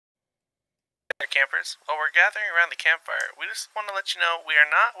campers. While we're gathering around the campfire, we just want to let you know we are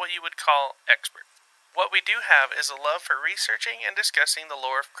not what you would call experts. What we do have is a love for researching and discussing the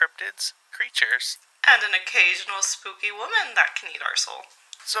lore of cryptids, creatures, and an occasional spooky woman that can eat our soul.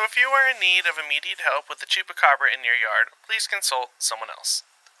 So if you are in need of immediate help with the chupacabra in your yard, please consult someone else.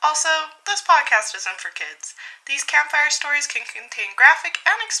 Also, this podcast isn't for kids. These campfire stories can contain graphic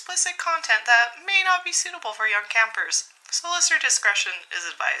and explicit content that may not be suitable for young campers, so listener discretion is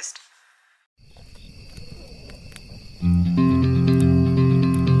advised.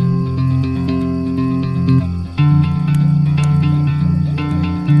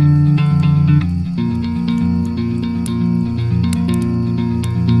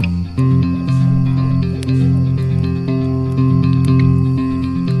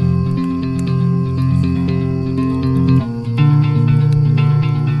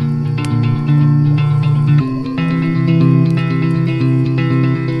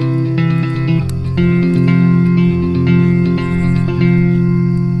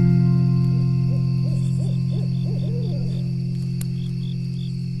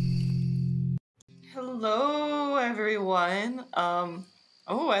 Hello, everyone.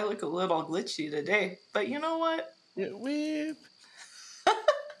 I look a little glitchy today, but you know what?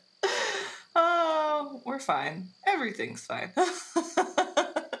 We're fine. Everything's fine.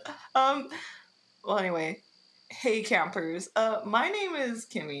 Well, anyway, hey campers. My name is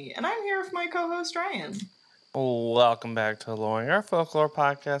Kimmy, and I'm here with my co-host Ryan. Welcome back to Lore Our Folklore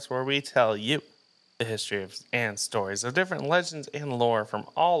podcast, where we tell you the history of and stories of different legends and lore from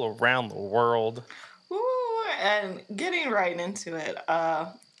all around the world. Ooh, and getting right into it.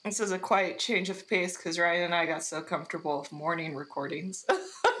 This is a quite change of pace because Ryan and I got so comfortable with morning recordings.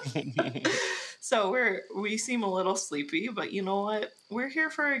 So we seem a little sleepy, but you know what? We're here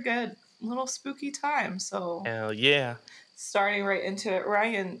for a good little spooky time. So Hell yeah. Starting right into it,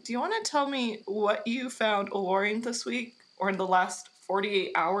 Ryan, do you want to tell me what you found alluring this week or in the last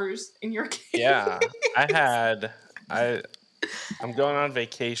 48 hours in your case? Yeah, I'm going on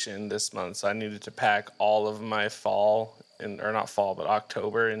vacation this month, so I needed to pack all of my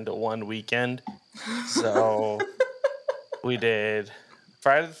October into one weekend. So we did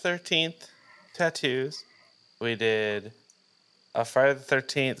Friday the 13th tattoos. We did a Friday the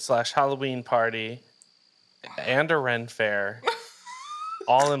 13th / Halloween party and a Ren fair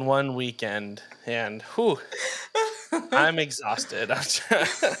all in one weekend. And I'm exhausted.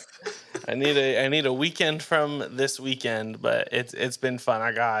 I need a weekend from this weekend, but it's been fun.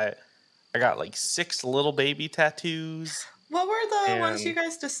 I got like 6 little baby tattoos. What were the ones you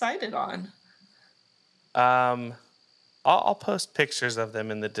guys decided on? I'll post pictures of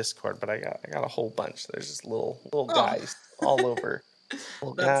them in the Discord, but I got a whole bunch. There's just little guys all over.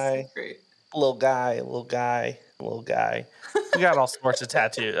 That's great. Little guy. We got all sorts of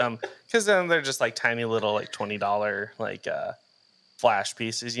tattoos. Because then they're just like tiny little like $20 like flash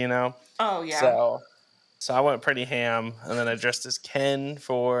pieces, you know. Oh yeah. So I went pretty ham, and then I dressed as Ken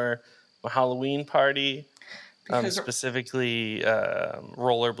for my Halloween party. Specifically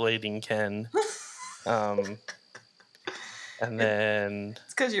rollerblading Ken. And then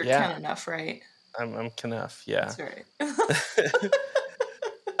it's because you're Ken enough, right? I'm Ken enough, yeah. That's right.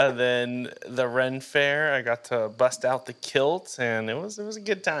 And then the Ren Fair, I got to bust out the kilt, and it was a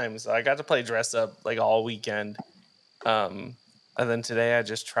good time. So I got to play dress up like all weekend. And then today I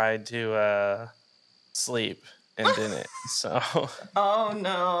just tried to sleep and didn't. So. Oh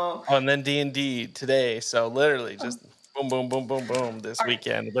no. Oh, and then D&D today. So literally just boom this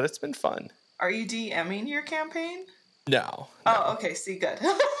weekend. But it's been fun. Are you DMing your campaign? No. Oh, okay. See, good.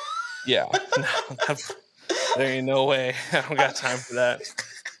 Yeah. No, there ain't no way. I don't got time for that.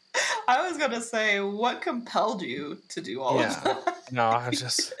 I was going to say, what compelled you to do all of that? No,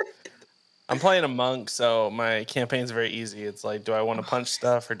 I'm playing a monk, so my campaign's very easy. It's like, do I want to punch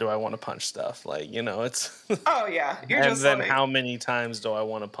stuff or do I want to punch stuff? Like, you know, it's... Oh, yeah. You're and then how many times do I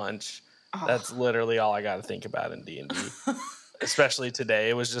want to punch? Oh. That's literally all I got to think about in D&D. Especially today.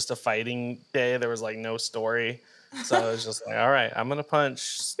 It was just a fighting day. There was, like, no story. So I was just like, all right, I'm going to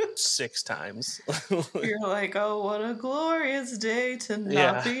punch 6 times. You're like, oh, what a glorious day to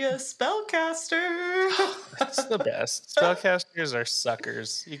not be a spellcaster. That's the best. Spellcasters are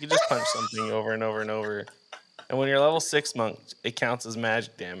suckers. You can just punch something over and over and over. And when you're level 6 monk, it counts as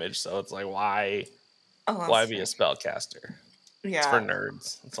magic damage. So it's like, why be a spellcaster? Yeah. It's for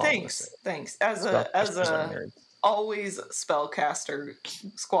nerds. That's all Thanks. As a always spellcaster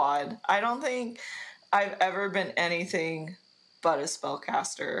squad, I don't think I've ever been anything but a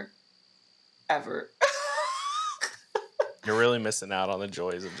spellcaster ever. You're really missing out on the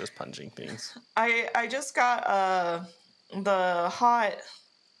joys of just punching things. I just got the hot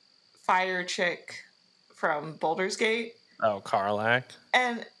fire chick from Baldur's Gate. Oh, Karlach.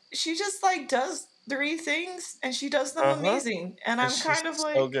 And she just like does 3 things and she does them amazing. And I'm kind of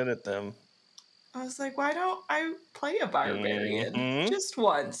like, so good at them. I was like, why don't I play a barbarian Mm-hmm. just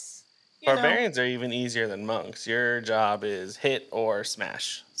once? Barbarians are even easier than monks. Your job is hit or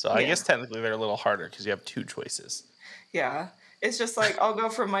smash. So I guess technically they're a little harder because you have 2 choices. Yeah. It's just like, I'll go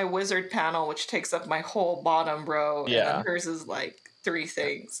for my wizard panel, which takes up my whole bottom row. Yeah. And then hers is like 3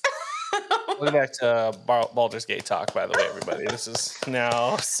 things. Welcome back to Baldur's Gate talk, by the way, everybody. This is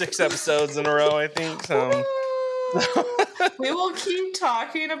now 6 episodes in a row, I think. We will keep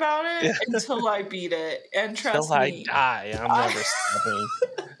talking about it until I beat it. And trust me. Until I die. I'm never stopping.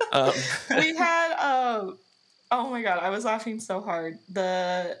 We had, oh my God, I was laughing so hard.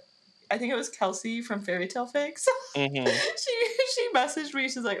 I think it was Kelsey from Fairy Tale Fix. Mm-hmm. She messaged me.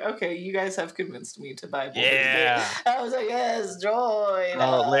 She's like, okay, you guys have convinced me to buy Baldur's Gate. I was like, yes, join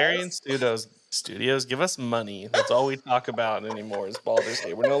Larian Studios, give us money. That's all we talk about anymore is Baldur's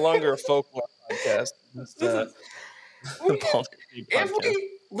Gate. We're no longer a folklore podcast.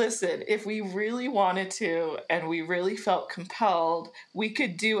 If we really wanted to and we really felt compelled, we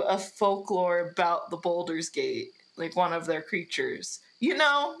could do a folklore about the Baldur's Gate, like one of their creatures.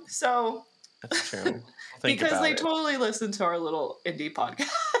 So that's true. Because they totally listen to our little indie podcast.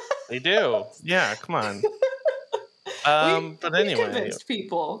 They do. Yeah, come on. But anyway, we convinced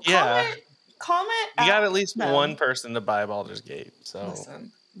people. Yeah. Comment. You got at least one person to buy Baldur's Gate. So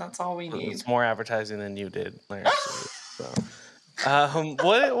listen, that's all we need. It's more advertising than you did, Larry.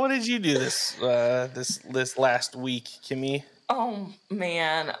 What did you do this last week, Kimmy? Oh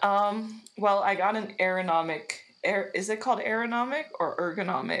man. Well, I got an is it called aeronomic or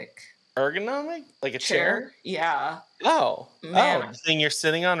ergonomic? Ergonomic? Like a chair? Yeah. Oh. Man. The thing you're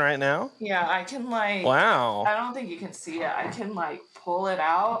sitting on right now? Yeah, I can Wow. I don't think you can see it. I can pull it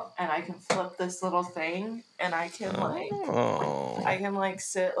out and I can flip this little thing and I can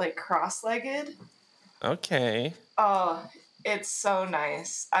sit cross-legged. Okay. Oh, it's so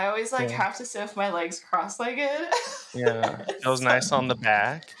nice. I always have to sit with my legs cross-legged. Yeah. It feels nice on the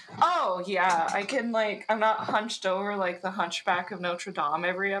back. Oh, yeah. I can I'm not hunched over like the Hunchback of Notre Dame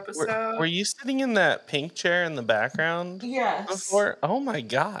every episode. Were you sitting in that pink chair in the background? Yes. Before? Oh my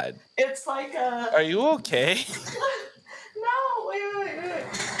God. It's like a... Are you okay? No, wait.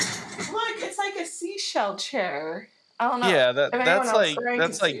 Look, it's like a seashell chair. I don't know. Yeah, that's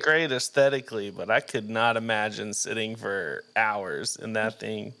great aesthetically, but I could not imagine sitting for hours in that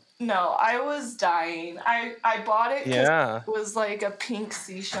thing. No, I was dying. I bought it because it was like a pink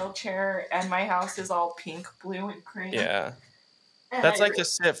seashell chair, and my house is all pink, blue, and cream. Yeah. And that's a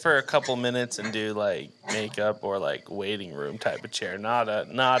sit for a couple minutes and do makeup or waiting room type of chair, not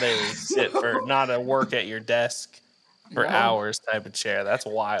a sit for not a work at your desk for hours type of chair. That's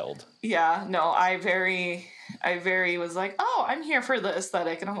wild. Yeah, no, I very was like, oh, I'm here for the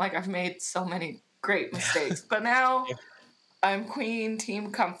aesthetic, and I'm like, I've made so many great mistakes, but now I'm queen,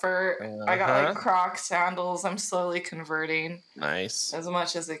 team comfort. I got Crocs sandals. I'm slowly converting. Nice. As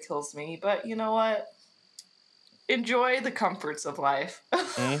much as it kills me, but you know what? Enjoy the comforts of life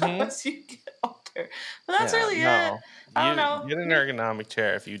as you get older. But that's really it. I don't know. Get an ergonomic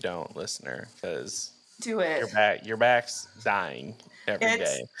chair if you don't, listener, because do it. Your back's dying every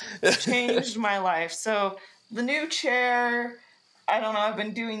day. It's changed my life. So the new chair, I don't know. I've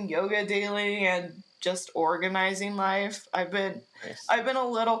been doing yoga daily and just organizing life. I've been a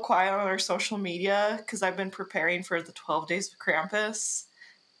little quiet on our social media because I've been preparing for the 12 Days of Krampus,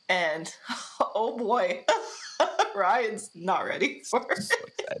 and oh boy, Ryan's not ready for it. So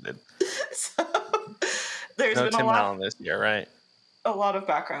excited. So there's no been Tim Allen this year, right? A lot of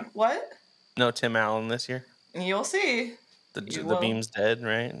background. What? No Tim Allen this year. You'll see. The beam's dead,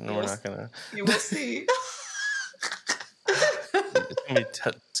 right? No, we're not gonna. You will see.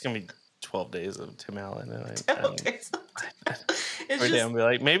 It's gonna be 12 days of Tim Allen, and every day I'll be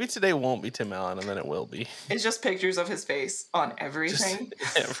like, maybe today won't be Tim Allen, and then it will be. It's just pictures of his face on everything.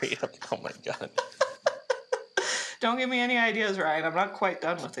 Oh my God. Don't give me any ideas, Ryan. I'm not quite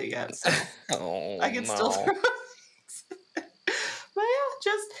done with it yet, so I can still throw things. But yeah,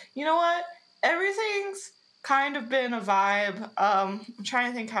 just, you know what? Everything's kind of been a vibe. I'm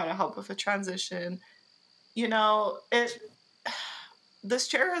trying to think how to help with a transition. You know, this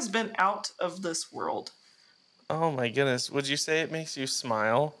chair has been out of this world. Oh my goodness. Would you say it makes you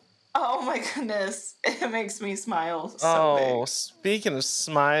smile? Oh my goodness. It makes me smile so big. Speaking of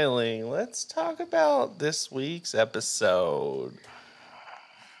smiling, let's talk about this week's episode.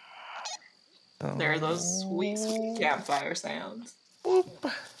 There are those sweet, sweet campfire sounds.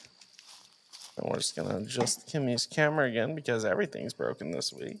 Boop. And we're just gonna adjust Kimmy's camera again because everything's broken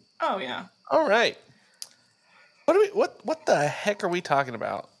this week. Oh yeah. All right. What the heck are we talking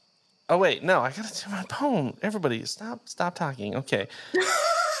about? Oh wait, no, I gotta do my poem. Everybody, stop talking. Okay.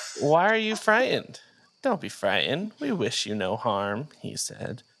 Why are you frightened? Don't be frightened. We wish you no harm, he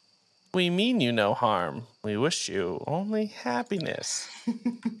said. We mean you no harm. We wish you only happiness.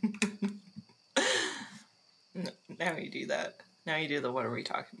 Now you do that. Now you do the what are we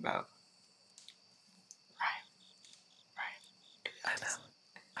talking about? Right. I know.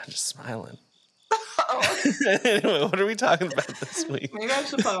 I'm just smiling. Oh. Anyway, what are we talking about this week? Maybe I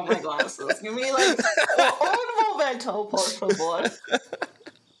should put on my glasses. Give me like un momento, por favor.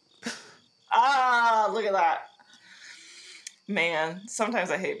 Ah, look at that. Man, sometimes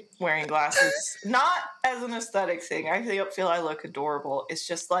I hate wearing glasses. Not as an aesthetic thing. I feel I look adorable. It's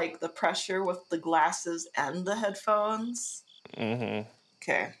just like the pressure with the glasses and the headphones. Mm-hmm.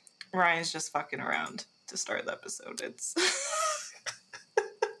 Okay. Ryan's just fucking around to start the episode. It's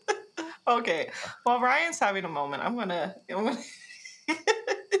okay. While Ryan's having a moment, I'm gonna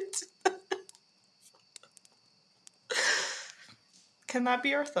Can that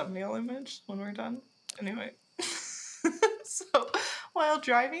be our thumbnail image when we're done? Anyway. So, while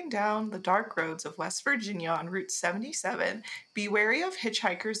driving down the dark roads of West Virginia on Route 77, be wary of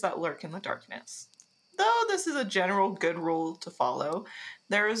hitchhikers that lurk in the darkness. Though this is a general good rule to follow,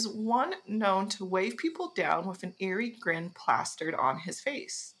 there is one known to wave people down with an eerie grin plastered on his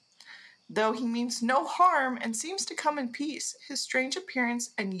face. Though he means no harm and seems to come in peace, his strange appearance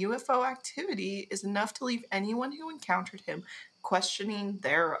and UFO activity is enough to leave anyone who encountered him questioning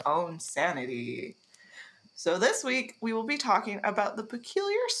their own sanity. So this week, we will be talking about the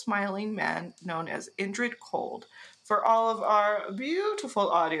peculiar smiling man known as Indrid Cold. For all of our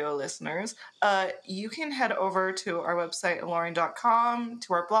beautiful audio listeners, you can head over to our website, alluring.com,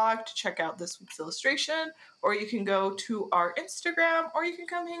 to our blog to check out this week's illustration, or you can go to our Instagram, or you can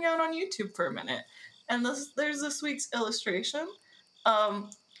come hang out on YouTube for a minute. And there's this week's illustration.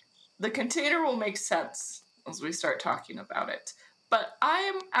 The container will make sense as we start talking about it. But I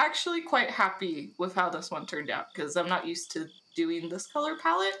am actually quite happy with how this one turned out because I'm not used to doing this color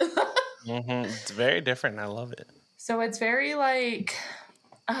palette. Mm-hmm. It's very different. I love it. So it's very like,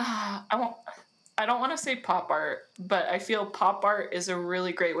 I don't want to say pop art, but I feel pop art is a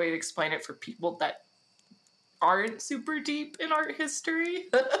really great way to explain it for people that aren't super deep in art history.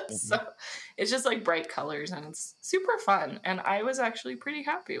 So it's just like bright colors and it's super fun. And I was actually pretty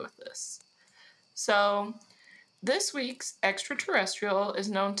happy with this. So this week's extraterrestrial is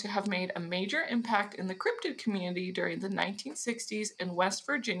known to have made a major impact in the cryptid community during the 1960s in West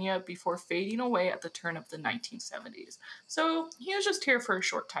Virginia before fading away at the turn of the 1970s. So he was just here for a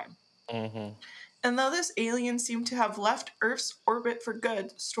short time. Mm-hmm. And though this alien seemed to have left Earth's orbit for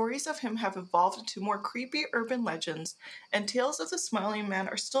good, stories of him have evolved into more creepy urban legends, and tales of the Smiling Man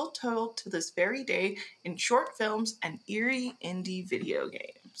are still told to this very day in short films and eerie indie video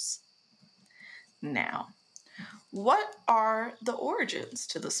games. Now, what are the origins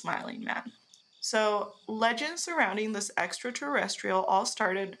to the Smiling Man? So, legends surrounding this extraterrestrial all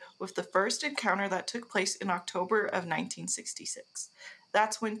started with the first encounter that took place in October of 1966.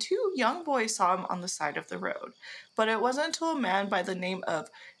 That's when two young boys saw him on the side of the road. But it wasn't until a man by the name of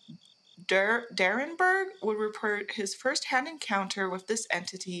Derenberg would report his first-hand encounter with this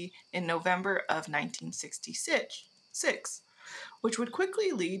entity in November of 1966, which would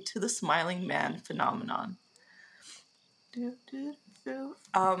quickly lead to the Smiling Man phenomenon.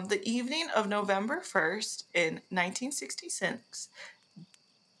 The evening of November 1st in 1966,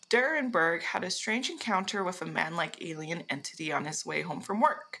 Derenberg had a strange encounter with a man-like alien entity on his way home from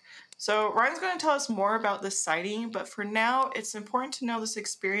work. So Ryan's going to tell us more about this sighting, but for now, it's important to know this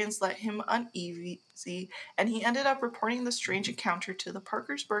experience left him uneasy, and he ended up reporting the strange encounter to the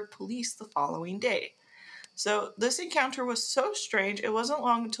Parkersburg police the following day. So this encounter was so strange, it wasn't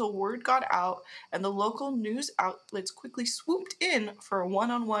long until word got out and the local news outlets quickly swooped in for a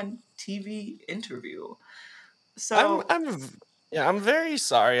one-on-one TV interview. So I'm very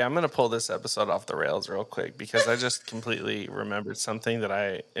sorry. I'm going to pull this episode off the rails real quick because I just completely remembered something that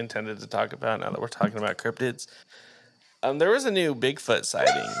I intended to talk about now that we're talking about cryptids. There was a new Bigfoot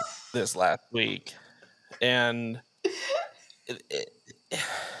sighting this last week, and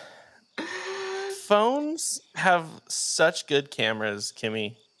phones have such good cameras,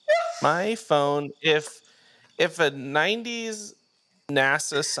 Kimmy. My phone, if a 90s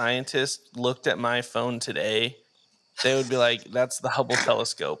NASA scientist looked at my phone today, they would be like, that's the Hubble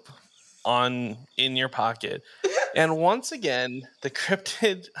telescope in your pocket. And once again, the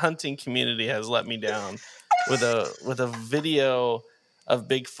cryptid hunting community has let me down with a video of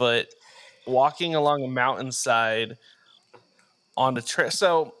Bigfoot walking along a mountainside on a trail.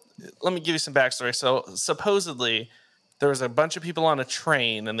 So let me give you some backstory. So supposedly there was a bunch of people on a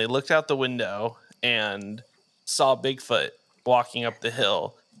train and they looked out the window and saw Bigfoot walking up the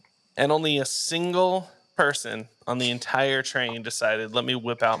hill. And only a single person on the entire train decided, let me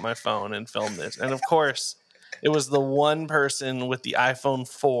whip out my phone and film this. And of course, it was the one person with the iPhone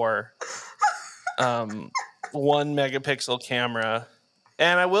 4, 1 megapixel camera.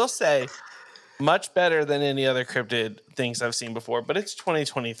 And I will say, much better than any other cryptid things I've seen before, but it's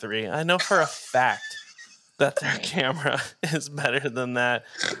 2023. I know for a fact that their camera is better than that.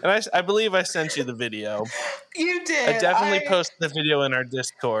 And I believe I sent you the video. You did. I definitely posted the video in our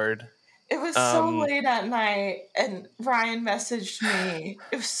Discord. It was so late at night, and Ryan messaged me.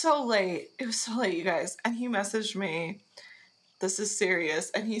 It was so late. It was so late, you guys. And he messaged me, this is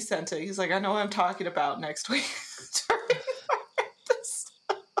serious. And he sent it. He's like, I know what I'm talking about next week.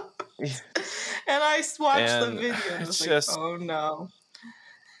 And I watched the video and was like, oh no.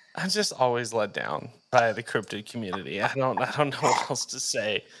 I'm just always let down by the cryptid community. I don't know what else to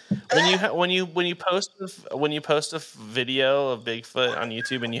say. When you post a video of Bigfoot on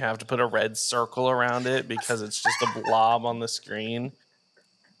YouTube and you have to put a red circle around it because it's just a blob on the screen,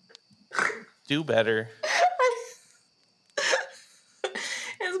 do better.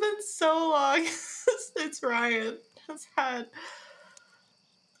 It's been so long since Ryan has had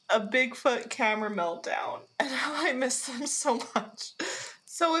a Bigfoot camera meltdown, and how I miss them so much.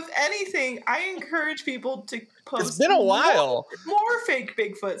 So if anything, I encourage people to post it's been a while. more fake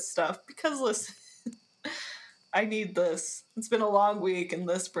Bigfoot stuff, because listen, I need this. It's been a long week and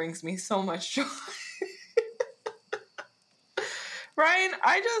this brings me so much joy. Ryan,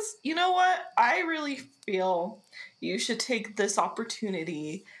 you know what? I really feel you should take this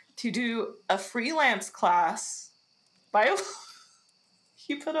opportunity to do a freelance class by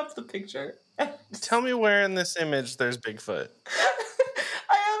you put up the picture. Tell me where in this image there's Bigfoot.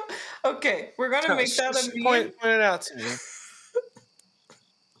 Okay, we're gonna make that a meme. Point it out to me.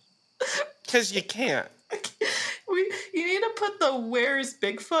 Because you can't. You need to put the "Where's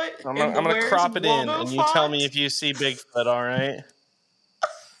Bigfoot?" I'm gonna crop it in, and you tell me if you see Bigfoot. All right.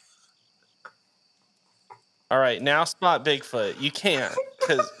 All right, now spot Bigfoot. You can't,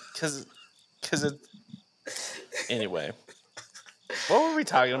 because it. Anyway, what were we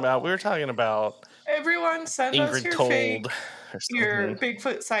talking about? We were talking about everyone send us your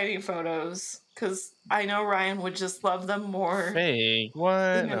Bigfoot sighting photos, because I know Ryan would just love them more. Fake?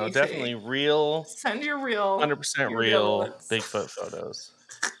 What? No, definitely real. Send your real, 100% real Bigfoot photos.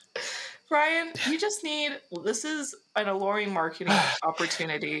 Ryan, you just need. This is an alluring marketing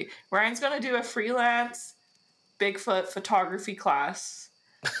opportunity. Ryan's gonna do a freelance Bigfoot photography class.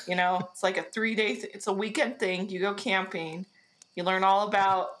 You know, it's like a 3-day. It's a weekend thing. You go camping. You learn all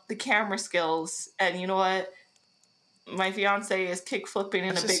about the camera skills, and you know what? My fiance is kick flipping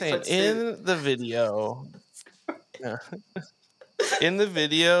in a Bigfoot suit. In the video, in the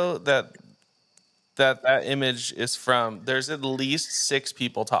video that image is from, there's at least 6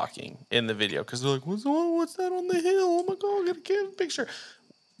 people talking in the video because they're like, what's that on the hill? Oh my god, I gotta get a picture.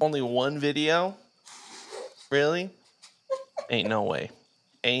 Only one video? Really? Ain't no way.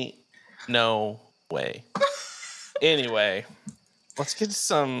 Ain't no way. Anyway. Let's get to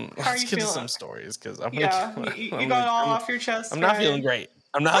some stories, because I'm you got it all off your chest. I'm not feeling great.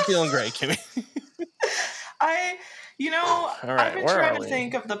 Kimmy. I've been trying to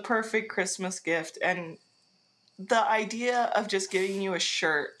think of the perfect Christmas gift, and the idea of just getting you a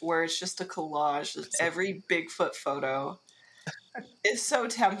shirt where it's just a collage of every Bigfoot photo is so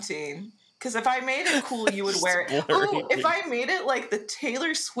tempting. Because if I made it cool, you would wear it. Oh, if I made it like the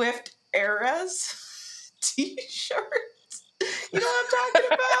Taylor Swift Eras t-shirt. You know what I'm talking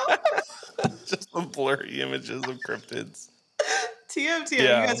about? Just the blurry images of cryptids. TM. You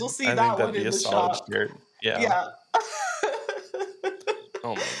guys will see that one in the shop. Shirt. Yeah.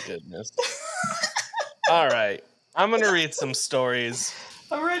 Oh my goodness. All right. I'm going to read some stories.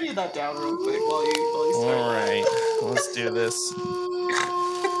 I'm writing that down real quick while you start. All right. Let's do this.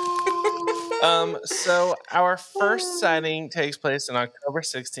 So our first sighting takes place on October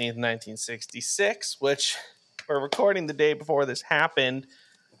 16th, 1966, which we're recording the day before this happened.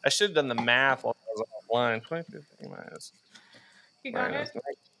 I should have done the math while I was offline. 2050 minus. You got it?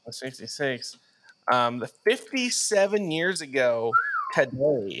 66. 57 years ago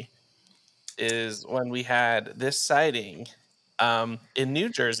today is when we had this sighting. In New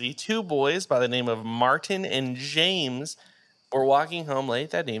Jersey, 2 boys by the name of Martin and James were walking home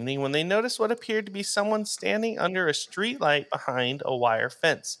late that evening when they noticed what appeared to be someone standing under a streetlight behind a wire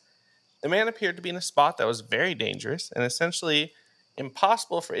fence. The man appeared to be in a spot that was very dangerous and essentially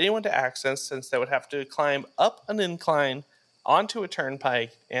impossible for anyone to access since they would have to climb up an incline onto a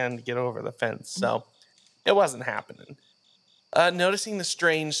turnpike and get over the fence. So it wasn't happening. Noticing the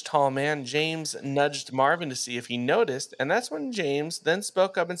strange tall man, James nudged Marvin to see if he noticed, and that's when James then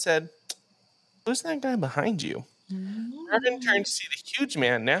spoke up and said, "Who's that guy behind you?" Marvin turned to see the huge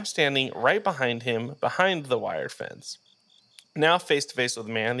man now standing right behind him, behind the wire fence. Now face to face with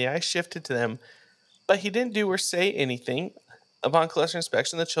the man, the eyes shifted to them, but he didn't do or say anything. Upon closer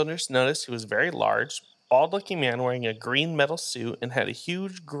inspection, the children noticed he was a very large, bald looking man wearing a green metal suit and had a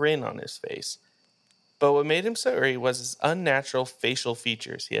huge grin on his face. But what made him so eerie was his unnatural facial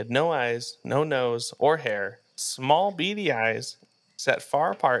features. He had no eyes, no nose, or hair, small beady eyes set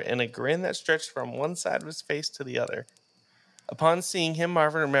far apart, and a grin that stretched from one side of his face to the other. Upon seeing him,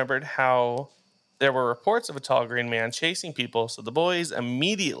 Marvin remembered how there were reports of a tall green man chasing people, so the boys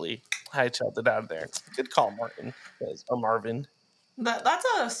immediately hightailed it out of there. Good call, Martin, or Marvin. That's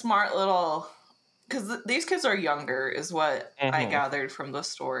a smart little, because these kids are younger, is what I Mm-hmm. gathered from the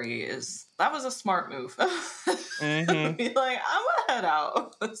story. Is that was a smart move. Mm-hmm. Be like, I'm gonna head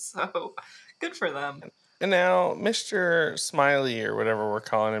out. So good for them. And now, Mr. Smiley, or whatever we're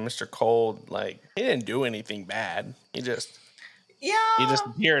calling him, Mr. Cold, like, he didn't do anything bad. He just Yeah,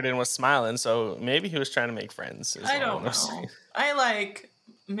 appeared and was smiling, so maybe he was trying to make friends, is I all don't I'm saying. know. I like,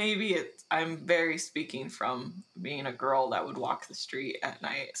 maybe I'm very speaking from being a girl that would walk the street at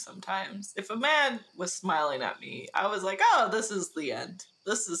night sometimes. If a man was smiling at me, I was like, oh, this is the end.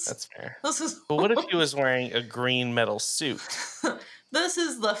 That's fair. This is But what if he was wearing a green metal suit? this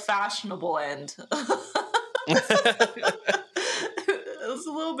is the fashionable end. It's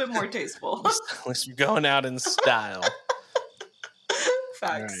a little bit more tasteful. At least you're going out in style.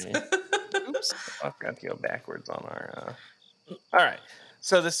 Facts. Right. Oops, I've got to go backwards on our. All right.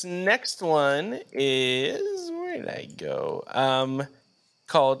 So this next one is, where did I go?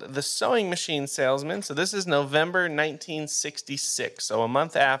 Called The Sewing Machine Salesman. So this is November 1966. So a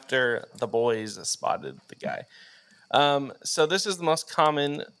month after the boys spotted the guy. So this is the most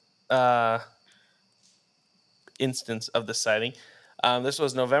common instance of the sighting. This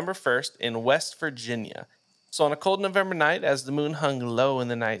was November 1st in West Virginia. So on a cold November night, as the moon hung low in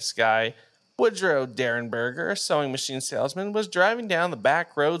the night sky, Woodrow Derenberger, a sewing machine salesman, was driving down the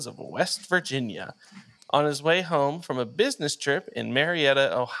back roads of West Virginia on his way home from a business trip in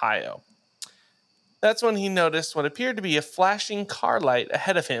Marietta, Ohio. That's when he noticed what appeared to be a flashing car light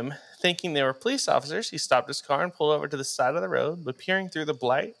ahead of him. Thinking they were police officers, he stopped his car and pulled over to the side of the road, but peering through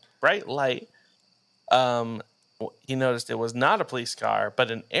the bright light, um, he noticed it was not a police car, but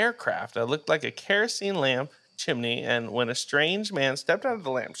an aircraft that looked like a kerosene lamp chimney. And when a strange man stepped out of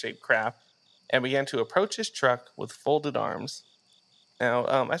the lamp shaped craft and began to approach his truck with folded arms. Now,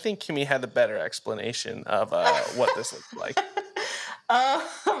 I think Kimmy had the better explanation of what this looked like.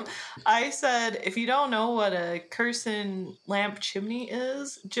 I said, if you don't know what a kerosene lamp chimney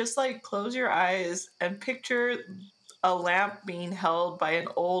is, just like close your eyes and picture a lamp being held by an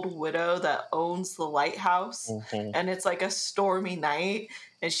old widow that owns the lighthouse. Mm-hmm. And it's like a stormy night,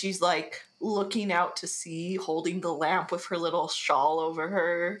 and she's like looking out to sea, holding the lamp with her little shawl over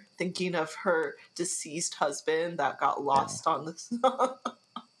her, thinking of her deceased husband that got lost on the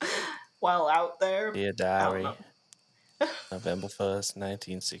while out there. Dear I don't Diary, know. November 1st,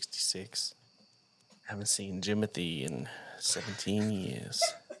 1966. Haven't seen Jimothy in 17 years.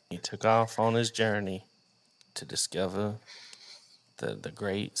 He took off on his journey to discover the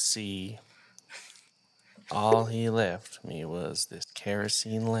great sea. All he left me was this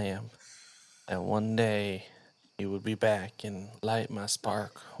kerosene lamp, and one day he would be back and light my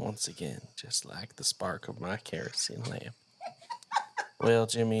spark once again, just like the spark of my kerosene lamp. Well,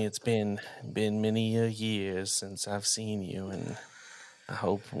 Jimmy, it's been many a years since I've seen you, and I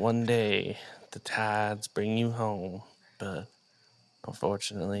hope one day the tides bring you home, but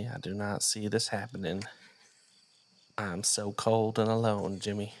unfortunately, I do not see this happening. I'm so cold and alone,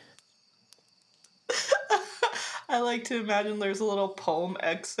 Jimmy. I like to imagine there's a little poem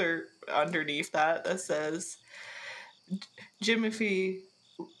excerpt underneath that says, Jimothy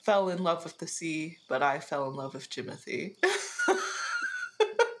fell in love with the sea, but I fell in love with Jimothy.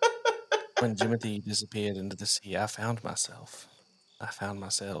 When Jimothy disappeared into the sea, I found myself.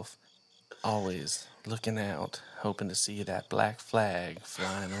 Always looking out, hoping to see that black flag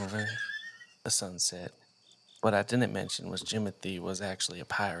flying over the sunset. What I didn't mention was Jimothy was actually a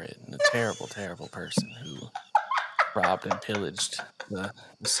pirate and a terrible, terrible person who robbed and pillaged the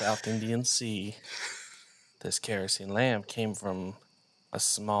South Indian Sea. This kerosene lamp came from a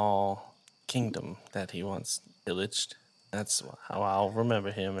small kingdom that he once pillaged. That's how I'll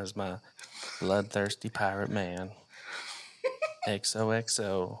remember him, as my bloodthirsty pirate man.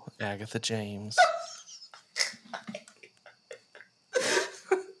 XOXO, Agatha James.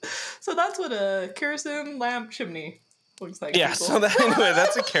 So that's what a kerosene lamp chimney looks like. Yeah, people. so anyway,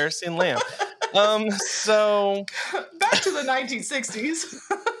 that's a kerosene lamp. So back to the 1960s.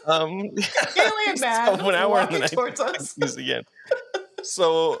 Alien man so now we're in the towards us 1960s again.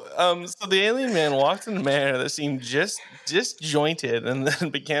 So the alien man walked in a manner that seemed just disjointed and then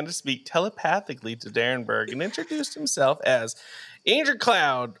began to speak telepathically to Derenberg and introduced himself as Andrew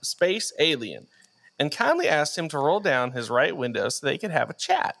Cloud, space alien, and kindly asked him to roll down his right window so they could have a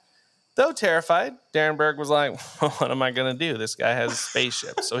chat. Though terrified, Derenberg was like, well, what am I going to do? This guy has a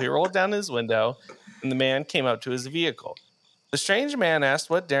spaceship. So he rolled down his window, and the man came up to his vehicle. The strange man asked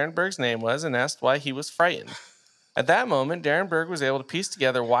what Derenberg's name was and asked why he was frightened. At that moment, Derenberg was able to piece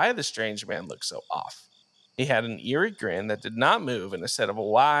together why the strange man looked so off. He had an eerie grin that did not move and a set of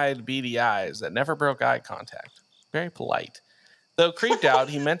wide, beady eyes that never broke eye contact. Very polite. Though creeped out,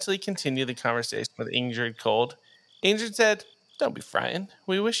 he mentally continued the conversation with Ingrid Cold. Ingrid said, don't be frightened.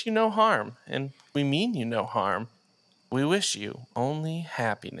 We wish you no harm, and we mean you no harm. We wish you only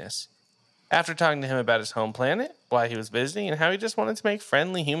happiness. After talking to him about his home planet, why he was visiting, and how he just wanted to make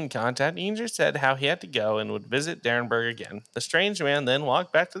friendly human contact, Ingrid said how he had to go and would visit Derenberg again. The strange man then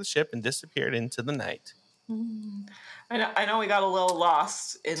walked back to the ship and disappeared into the night. I know we got a little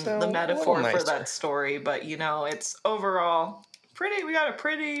lost in the metaphor for that story, but it's overall pretty. We got a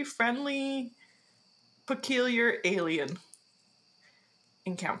pretty friendly, peculiar alien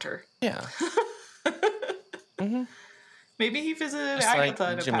encounter. Yeah. Maybe he visited just Agatha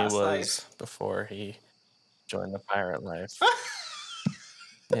like in a Jimmy past was life before he joined the pirate life.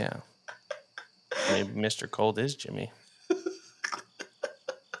 Yeah. Maybe Mr. Cold is Jimmy.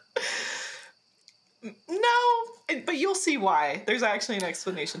 No, but you'll see why. There's actually an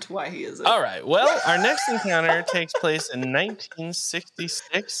explanation to why he isn't. All right. Well, our next encounter takes place in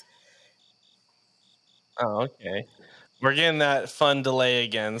 1966. Oh, okay. We're getting that fun delay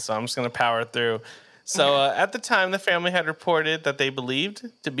again, so I'm just going to power through. So at the time, the family had reported that they believed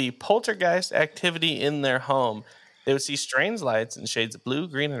to be poltergeist activity in their home. They would see strange lights in shades of blue,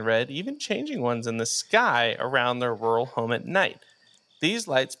 green, and red, even changing ones in the sky around their rural home at night. These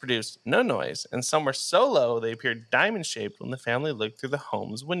lights produced no noise, and some were so low they appeared diamond-shaped when the family looked through the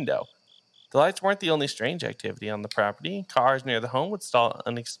home's window. The lights weren't the only strange activity on the property. Cars near the home would stall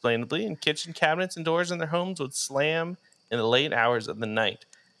unexplainably, and kitchen cabinets and doors in their homes would slam in the late hours of the night.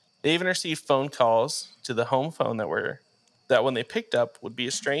 They even received phone calls to the home phone that when they picked up would be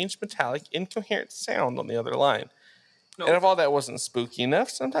a strange, metallic, incoherent sound on the other line. Nope. And if all that wasn't spooky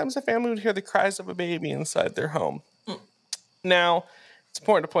enough, sometimes the family would hear the cries of a baby inside their home. Now, it's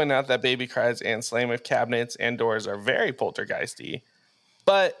important to point out that baby cries and slamming of cabinets and doors are very poltergeisty,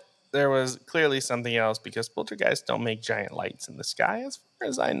 but there was clearly something else because poltergeists don't make giant lights in the sky, as far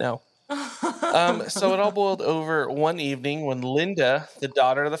as I know. So it all boiled over one evening when Linda, the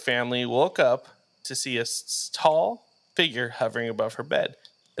daughter of the family, woke up to see a tall figure hovering above her bed.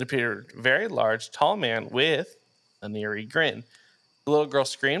 It appeared a very large, tall man with an eerie grin. The little girl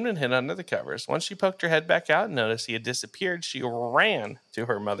screamed and hid under the covers. Once she poked her head back out and noticed he had disappeared, she ran to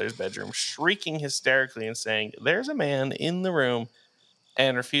her mother's bedroom, shrieking hysterically and saying, "There's a man in the room,"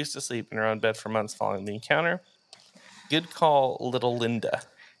 and refused to sleep in her own bed for months following the encounter. Good call, little Linda.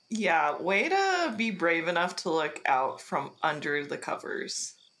 Yeah, way to be brave enough to look out from under the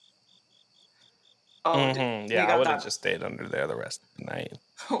covers. Oh, yeah, I would have just stayed under there the rest of the night.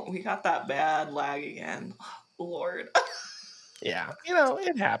 We got that bad lag again. Oh, Lord. Yeah,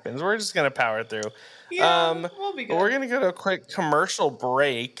 it happens. We're just going to power through. Yeah, we'll be good. We're going to go to a quick commercial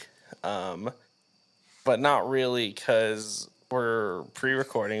break, but not really because we're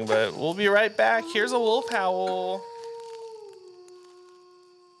pre-recording, but we'll be right back. Here's a wolf howl.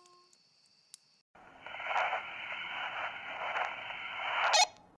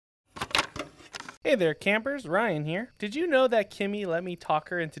 Hey there, campers. Ryan here. Did you know that Kimmy let me talk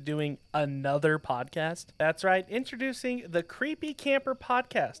her into doing another podcast? That's right. Introducing the Creepy Camper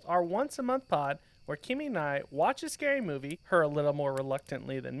Podcast, our once-a-month pod where Kimmy and I watch a scary movie, her a little more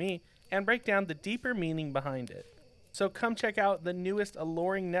reluctantly than me, and break down the deeper meaning behind it. So come check out the newest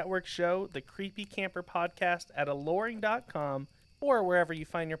Alluring Network show, the Creepy Camper Podcast, at alluring.com or wherever you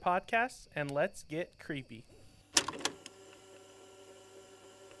find your podcasts, and let's get creepy.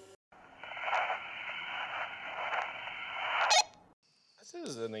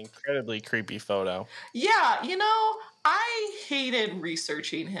 This is an incredibly creepy photo. Yeah, I hated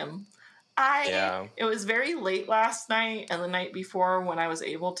researching him. It was very late last night and the night before when I was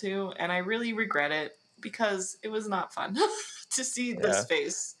able to, and I really regret it because it was not fun to see this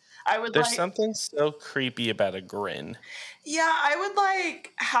face. I would There's like something so creepy about a grin. Yeah, I would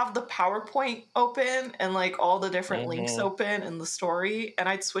like have the PowerPoint open and like all the different links Mm-hmm. open in the story, and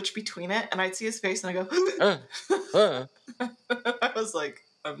I'd switch between it, and I'd see his face, and I go, I was like,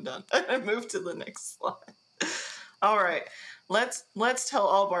 I'm done. I moved to the next slide. All right, let's tell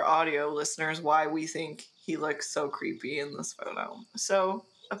all of our audio listeners why we think he looks so creepy in this photo. So,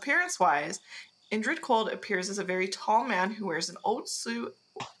 appearance-wise, Indrid Cold appears as a very tall man who wears an old suit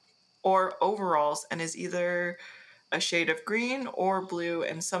or overalls and is either a shade of green or blue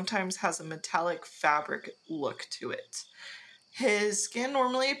and sometimes has a metallic fabric look to it. His skin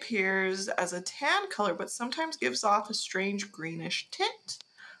normally appears as a tan color, but sometimes gives off a strange greenish tint.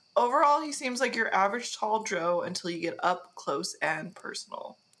 Overall, he seems like your average tall Joe until you get up close and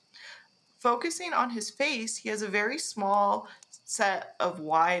personal. Focusing on his face, he has a very small set of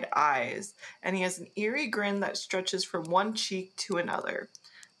wide eyes, and he has an eerie grin that stretches from one cheek to another.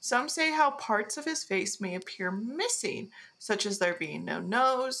 Some say how parts of his face may appear missing, such as there being no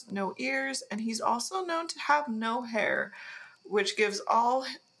nose, no ears, and he's also known to have no hair, which gives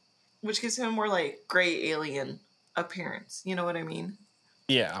him more like gray alien appearance. You know what I mean?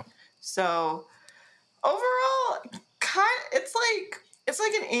 Yeah. So overall, it's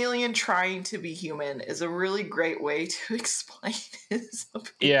like an alien trying to be human is a really great way to explain his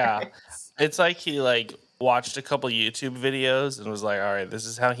appearance. Yeah. It's like he like watched a couple YouTube videos and was like, all right, this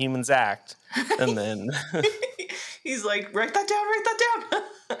is how humans act. And then he's like, write that down.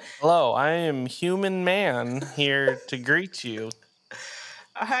 hello, I am human man here to greet you.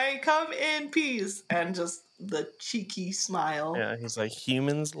 I come in peace. And just the cheeky smile. Yeah, he's like,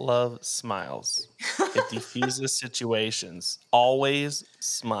 humans love smiles. It diffuses situations. Always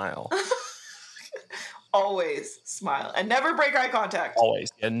smile. Always smile. And never break eye contact.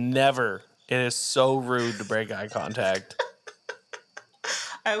 Always. And never. It is so rude to break eye contact.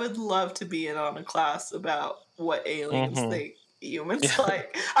 I would love to be in on a class about what aliens think humans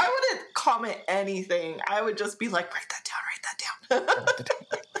like. I wouldn't comment anything. I would just be like, write that down.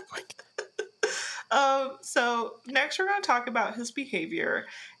 So next we're going to talk about his behavior,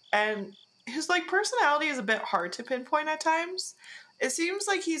 and his like personality is a bit hard to pinpoint at times. It seems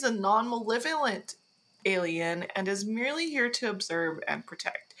like he's a non-malevolent alien and is merely here to observe and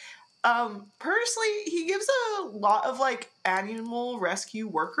protect. Personally, he gives a lot of like animal rescue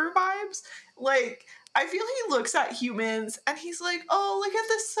worker vibes. Like, I feel he looks at humans and he's like, "Oh, look at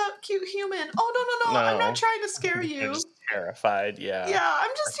this so cute human. Oh no, I'm not trying to scare you." They're just terrified. Yeah. Yeah,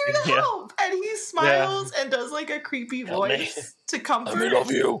 I'm just here to help. And he smiles and does like a creepy voice to comfort. I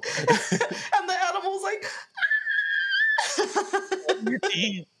love you. And the animal's like, your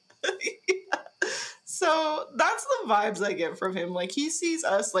teeth. Yeah. So that's the vibes I get from him. Like, he sees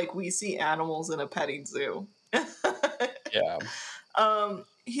us like we see animals in a petting zoo. Yeah.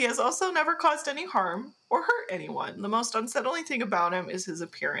 He has also never caused any harm or hurt anyone. The most unsettling thing about him is his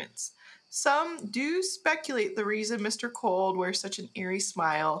appearance. Some do speculate the reason Mr. Cold wears such an eerie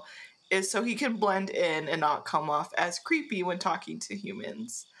smile is so he can blend in and not come off as creepy when talking to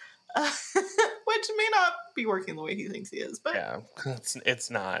humans. Which may not be working the way he thinks he is, but yeah, it's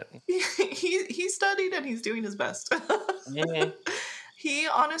not. He studied and he's doing his best. Mm-hmm. He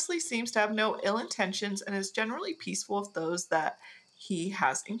honestly seems to have no ill intentions and is generally peaceful with those that he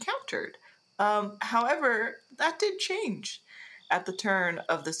has encountered. However, that did change at the turn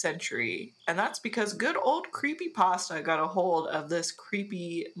of the century, and that's because good old creepypasta got a hold of this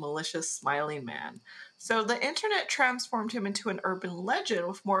creepy, malicious, smiling man. So the internet transformed him into an urban legend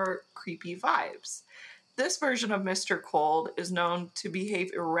with more creepy vibes. This version of Mr. Cold is known to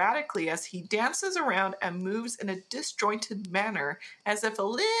behave erratically as he dances around and moves in a disjointed manner as if a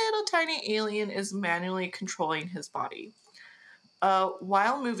little tiny alien is manually controlling his body.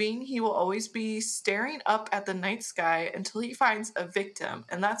 While moving, he will always be staring up at the night sky until he finds a victim,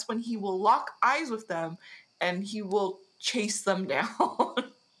 and that's when he will lock eyes with them and he will chase them down.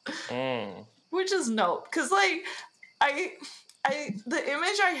 Which is nope, because like the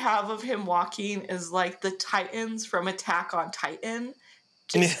image I have of him walking is like the Titans from Attack on Titan,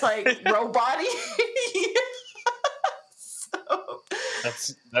 just like robot-y. So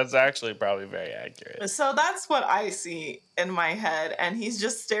that's actually probably very accurate. So that's what I see in my head, and he's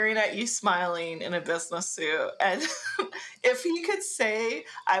just staring at you smiling in a business suit. And if he could say,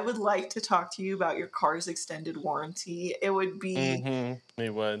 "I would like to talk to you about your car's extended warranty," it would be He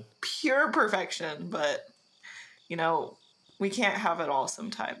would. Pure perfection, but you know, we can't have it all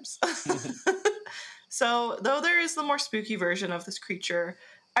sometimes. So, though there is the more spooky version of this creature,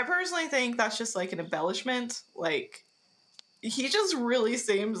 I personally think that's just like an embellishment. Like, he just really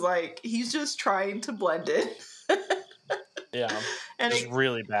seems like he's just trying to blend in. Yeah. And He's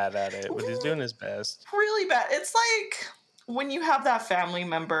really bad at it, but he's doing his best. Really bad. It's like when you have that family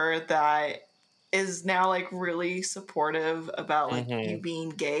member that is now like really supportive about like you being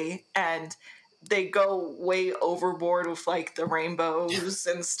gay, and they go way overboard with like the rainbows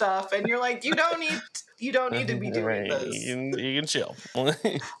and stuff, and you're like, you don't need to be doing this. You can chill.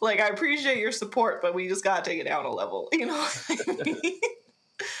 Like, I appreciate your support, but we just gotta take it down a level. You know what I mean?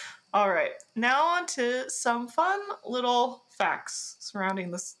 All right, now on to some fun little facts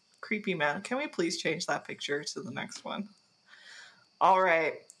surrounding this creepy man. Can we please change that picture to the next one? All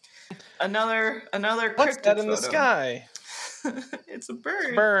right, another What's cryptid that in the photo. Sky? It's a bird.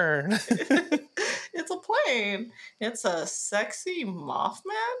 It's a bird. It's a plane. It's a sexy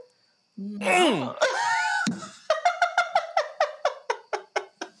Mothman. No.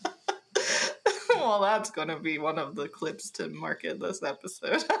 Well, that's going to be one of the clips to market this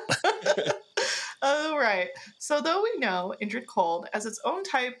episode. Oh, right. So, though we know Indrid Cold as its own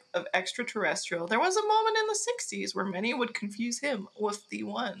type of extraterrestrial, there was a moment in the 60s where many would confuse him with the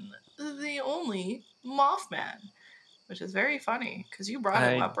one, the only Mothman, which is very funny because you brought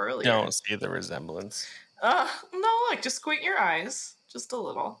him up earlier. Don't see the resemblance. No, look, just squint your eyes. Just a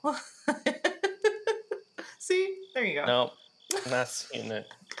little. See? There you go. Nope. Not seeing it.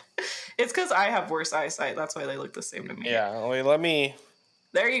 It's because I have worse eyesight. That's why they look the same to me. Yeah, wait, let me...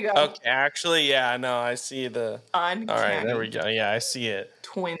 There you go. Okay, actually, yeah, no, I see the... Uncanny. All right, there we go. Yeah, I see it.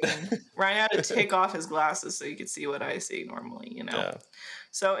 Twinning. Ryan had to take off his glasses so you could see what I see normally, you know? Yeah.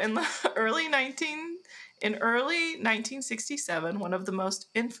 So in the early 1967, one of the most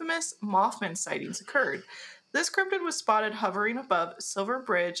infamous Mothman sightings occurred. This cryptid was spotted hovering above Silver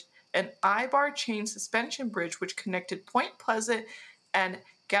Bridge, an I-bar chain suspension bridge which connected Point Pleasant and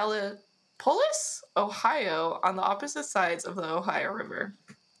Gallipolis, Ohio, on the opposite sides of the Ohio River.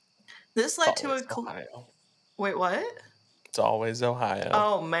 This led to a... Ohio. Wait, what? It's always Ohio.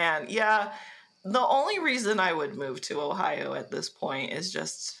 Oh, man. Yeah. The only reason I would move to Ohio at this point is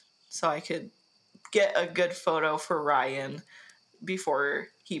just so I could get a good photo for Ryan before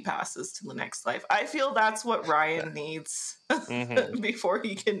he passes to the next life. I feel that's what Ryan needs before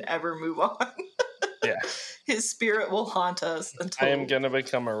he can ever move on. Yeah. His spirit will haunt us until... I am going to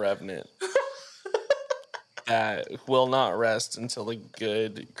become a revenant. That will not rest until a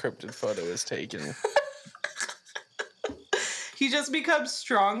good cryptid photo is taken. He just becomes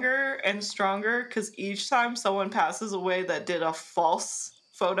stronger and stronger because each time someone passes away that did a false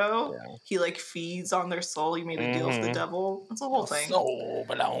photo, he like feeds on their soul. He made a deal with the devil. It's a whole thing. Soul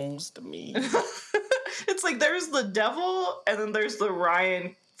belongs to me. It's like there's the devil and then there's the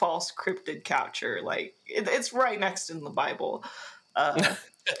Ryan false cryptid capture. Like it's right next in the Bible.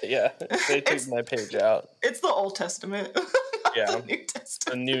 Yeah, they took my page out. It's the Old Testament. Yeah, the New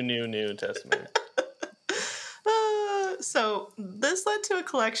Testament. The New Testament. So this led to a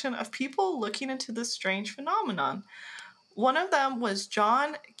collection of people looking into this strange phenomenon. One of them was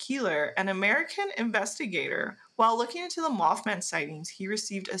John Keeler, an American investigator. While looking into the Mothman sightings, he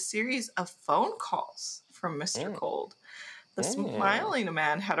received a series of phone calls from Mr. Cold. The smiling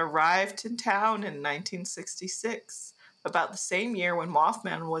man had arrived in town in 1966, about the same year when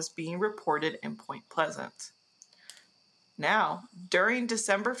Mothman was being reported in Point Pleasant. Now, during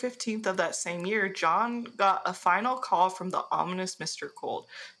December 15th of that same year, John got a final call from the ominous Mr. Cold.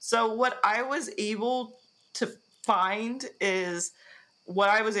 So what I was able to find is, what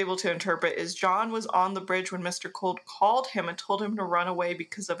I was able to interpret is John was on the bridge when Mr. Cold called him and told him to run away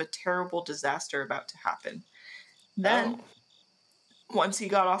because of a terrible disaster about to happen. Then, once he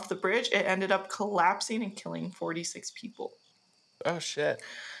got off the bridge, it ended up collapsing and killing 46 people. Oh, shit.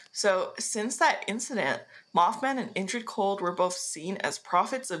 So, since that incident, Mothman and Indrid Cold were both seen as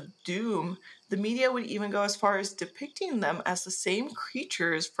prophets of doom. The media would even go as far as depicting them as the same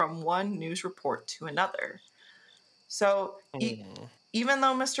creatures from one news report to another. So, even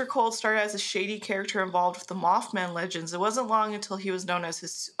though Mr. Cold started as a shady character involved with the Mothman legends, it wasn't long until he was known as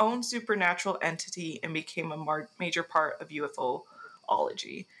his own supernatural entity and became a major part of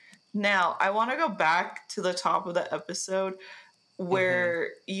UFOlogy. Now, I want to go back to the top of the episode where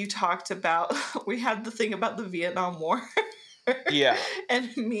you talked about, we had the thing about the Vietnam War. Yeah.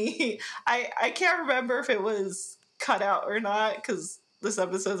 And me, I can't remember if it was cut out or not, because this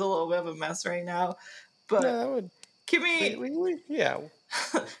episode's a little bit of a mess right now. But give me... yeah.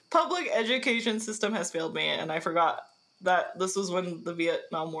 Public education system has failed me, and I forgot that this was when the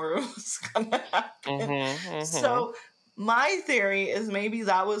Vietnam War was going to happen. So my theory is maybe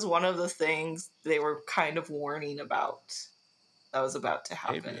that was one of the things they were kind of warning about that was about to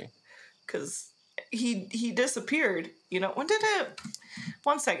happen. Because he disappeared. When did it?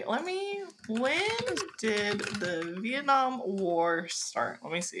 1 second. When did the Vietnam War start?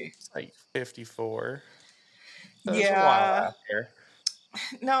 Let me see. It's like 54. So yeah. It's a while after.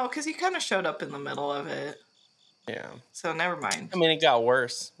 No, because he kind of showed up in the middle of it. Yeah. So never mind. I mean, it got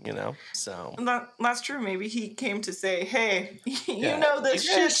worse, so. That's true. Maybe he came to say, hey, this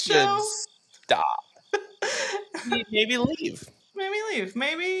shit show? Stop. Maybe leave. Maybe leave.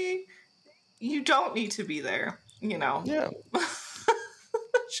 Maybe you don't need to be there, Yeah.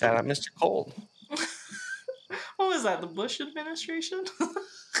 Shout out Mr. Cold. What was that, the Bush administration?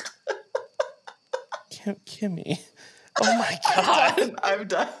 Kimmy. Oh my God. I'm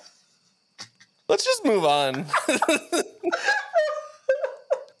done. Let's just move on.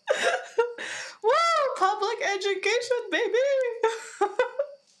 Woo! Public education, baby!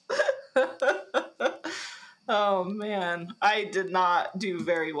 Oh, man. I did not do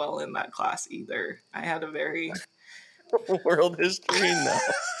very well in that class either. I had a very... World history? No.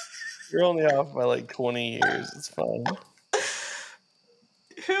 You're only off by like 20 years. It's fine.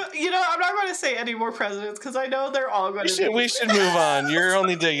 I'm not going to say any more presidents because I know they're all going to. We should move on. You're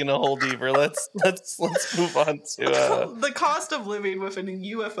only digging a hole deeper. Let's move on to the cost of living with a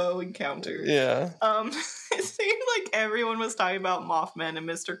UFO encounter. Yeah. It seemed like everyone was talking about Mothman and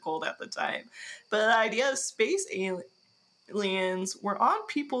Mr. Cold at the time, but the idea of space aliens were on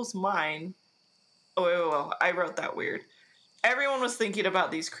people's mind. Oh, I wrote that weird. Everyone was thinking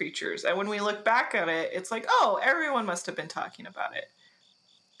about these creatures, and when we look back at it, it's like, oh, everyone must have been talking about it.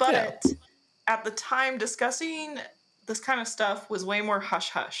 But at the time, discussing this kind of stuff was way more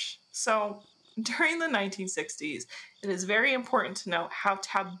hush-hush. So during the 1960s, it is very important to note how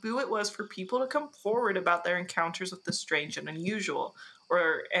taboo it was for people to come forward about their encounters with the strange and unusual,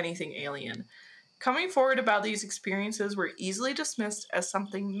 or anything alien. Coming forward about these experiences were easily dismissed as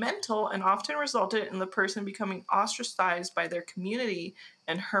something mental and often resulted in the person becoming ostracized by their community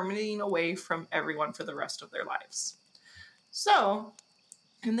and hermiting away from everyone for the rest of their lives. So,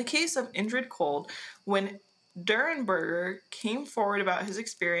 in the case of Indrid Cold, when Durenberger came forward about his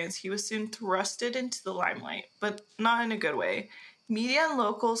experience, he was soon thrusted into the limelight, but not in a good way. Media and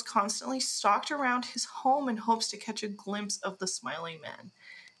locals constantly stalked around his home in hopes to catch a glimpse of the smiling man.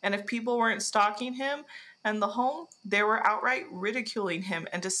 And if people weren't stalking him and the home, they were outright ridiculing him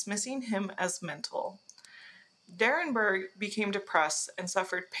and dismissing him as mental. Durenberg became depressed and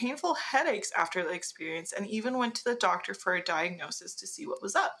suffered painful headaches after the experience and even went to the doctor for a diagnosis to see what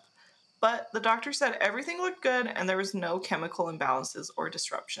was up. But the doctor said everything looked good and there was no chemical imbalances or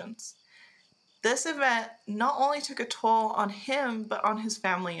disruptions. This event not only took a toll on him, but on his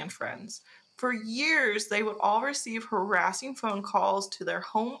family and friends. For years, they would all receive harassing phone calls to their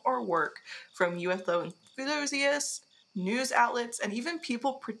home or work from UFO enthusiasts, news outlets, and even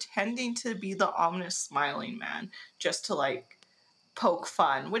people pretending to be the ominous smiling man just to poke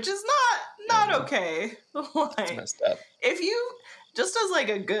fun, which is not okay. It's messed up. If you just as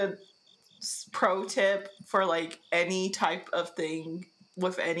a good pro tip for any type of thing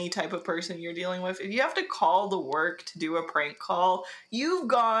with any type of person you're dealing with, if you have to call the work to do a prank call, you've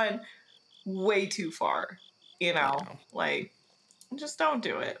gone way too far. Just don't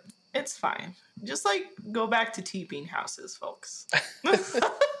do it. It's fine. Just go back to teeping houses, folks. It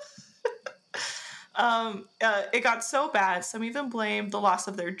got so bad, some even blamed the loss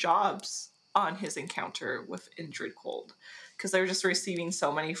of their jobs on his encounter with Indrid Cold, because they're just receiving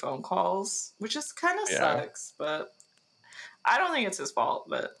so many phone calls, which just kind of sucks, but I don't think it's his fault.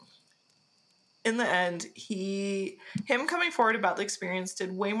 But in the end, him coming forward about the experience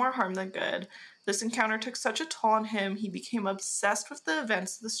did way more harm than good. This encounter took such a toll on him, he became obsessed with the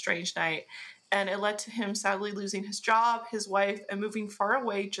events of the strange night, and it led to him sadly losing his job, his wife, and moving far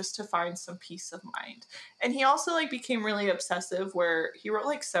away just to find some peace of mind. And he also became really obsessive, where he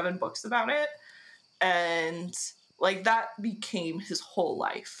wrote 7 books about it, and that became his whole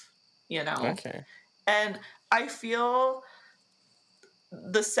life, Okay. And I feel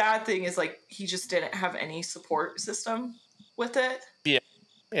the sad thing is he just didn't have any support system with it. Yeah,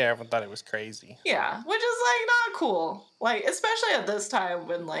 everyone thought it was crazy. Yeah, which is not cool. Especially at this time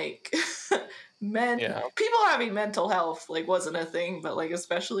when people having mental health wasn't a thing, but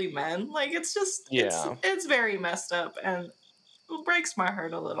especially men. It's just it's very messed up and it breaks my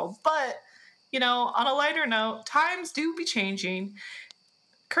heart a little. But on a lighter note, times do be changing.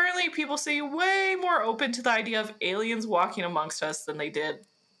 Currently, people seem way more open to the idea of aliens walking amongst us than they did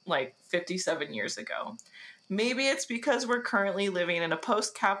 57 years ago. Maybe it's because we're currently living in a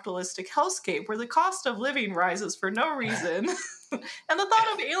post-capitalistic hellscape where the cost of living rises for no reason. And the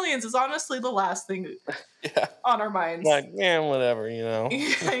thought of aliens is honestly the last thing on our minds. Like, yeah, whatever, you know.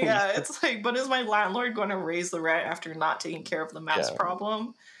 Yeah, it's like, but is my landlord going to raise the rent after not taking care of the mouse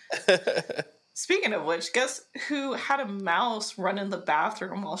problem? Speaking of which, guess who had a mouse run in the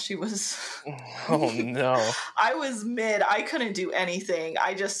bathroom while she was... Oh, no. I was I couldn't do anything.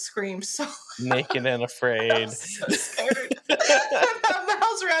 I just screamed so naked and afraid. I was so scared. That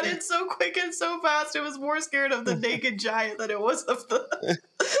mouse ran in so quick and so fast. It was more scared of the naked giant than it was of the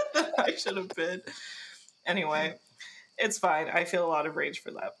that I should have been. Anyway, it's fine. I feel a lot of rage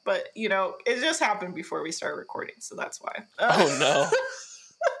for that. But, you know, it just happened before we started recording, so that's why. Oh, no.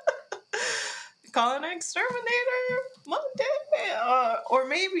 Call an exterminator Monday. Or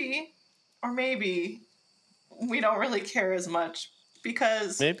maybe we don't really care as much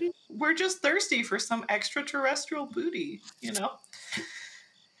because we're just thirsty for some extraterrestrial booty, you know?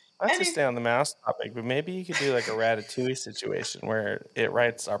 Not to stay on the mouse topic, but maybe you could do like a Ratatouille situation where it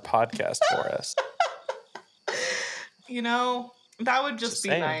writes our podcast for us. You know, that would just be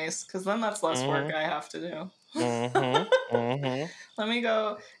nice, because then that's less work I have to do. Let me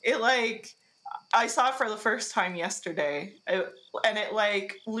go. I saw it for the first time yesterday,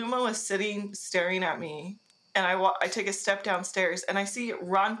 Luma was staring at me, and I take a step downstairs, and I see it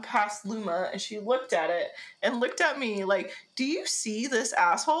run past Luma, and she looked at it, and looked at me like, do you see this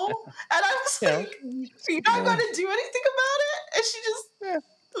asshole? And I was like, are you not going to do anything about it? And she just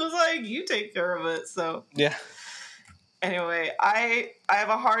was like, you take care of it, so. Yeah. Anyway, I have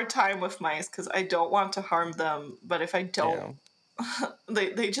a hard time with mice, because I don't want to harm them, but if I don't,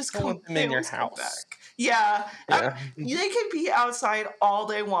 they just come in your house. Back. Yeah. They can be outside all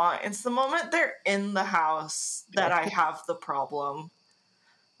they want. It's the moment they're in the house that I have the problem.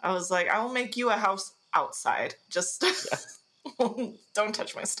 I was like, I will make you a house outside. Just don't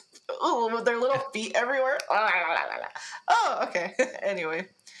touch my stuff. Oh, with their little feet everywhere. Oh, okay. Anyway,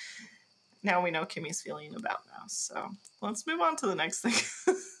 now we know Kimmy's feeling about mouse. So let's move on to the next thing.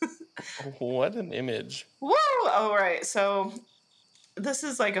 What an image. Woo! All right. So this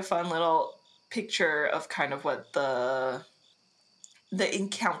is like a fun little picture of kind of what the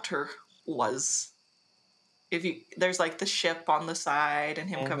encounter was. There's like the ship on the side and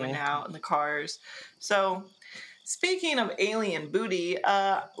him coming out and the cars. So speaking of alien booty,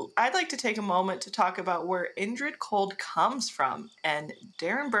 I'd like to take a moment to talk about where Indrid Cold comes from and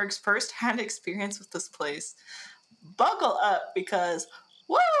Derenberg's first-hand experience with this place. Buckle up, because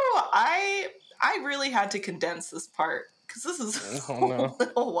whoa, I really had to condense this part, because this is a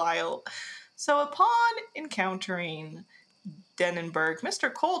little wild. So upon encountering Derenberg,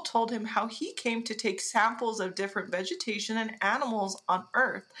 Mr. Cole told him how he came to take samples of different vegetation and animals on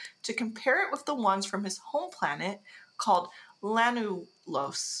Earth to compare it with the ones from his home planet called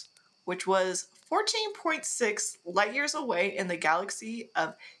Lanulos, which was 14.6 light years away in the galaxy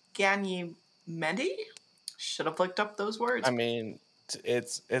of Ganymede. Should have looked up those words. I mean,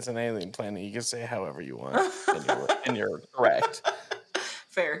 it's an alien planet. You can say however you want, and you're correct.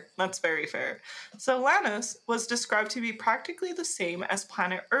 Fair. That's very fair. So Lanus was described to be practically the same as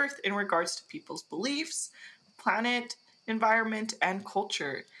planet Earth in regards to people's beliefs, planet, environment, and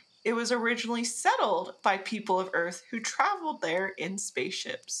culture. It was originally settled by people of Earth who traveled there in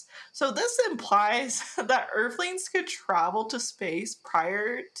spaceships. So this implies that Earthlings could travel to space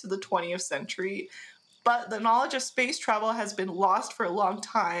prior to the 20th century, but the knowledge of space travel has been lost for a long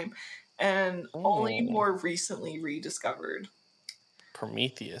time and only more recently rediscovered.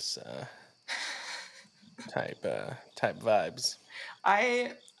 Prometheus type vibes.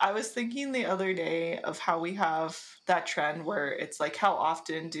 I was thinking the other day of how we have that trend where it's like, how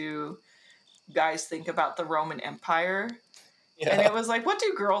often do guys think about the Roman Empire? Yeah. And it was like, what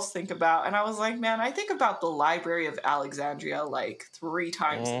do girls think about? And I was like, man, I think about the Library of Alexandria like 3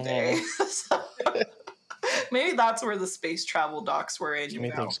 times a day. So, maybe that's where the space travel docs were in. Jimmy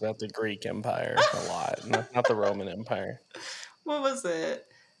thinks about the Greek Empire a lot, not the Roman Empire. What was it?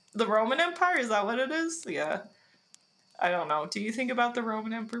 The Roman Empire? Is that what it is? Yeah. I don't know. Do you think about the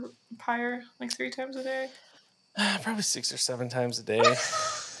Roman Empire like 3 times a day? Probably 6 or 7 times a day.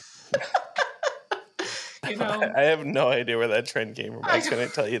 You know, I have no idea where that trend came from. I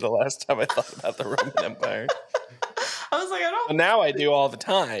couldn't tell you the last time I thought about the Roman Empire. I was like, I don't. But now I do all the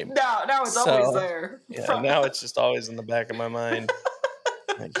time. Now it's always there. Yeah, now it's just always in the back of my mind.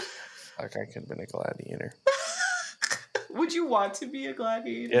 Like, fuck, I could have been a gladiator. Would you want to be a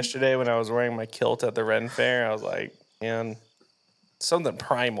gladiator? Yesterday when I was wearing my kilt at the Ren Fair, I was like, man, something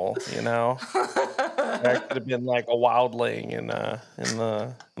primal, you know? I could have been like a wildling in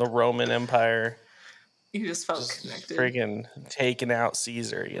the Roman Empire. You just felt connected. Friggin' taking out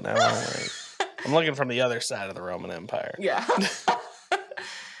Caesar, you know? Like, I'm looking from the other side of the Roman Empire. Yeah.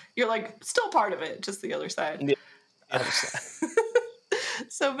 You're like, still part of it, just the other side. Yeah, the other side.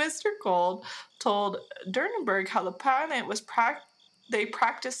 So Mr. Gold told Dernenberg how the planet was they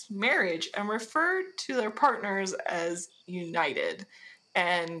practiced marriage and referred to their partners as united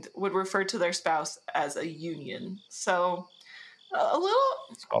and would refer to their spouse as a union. So a little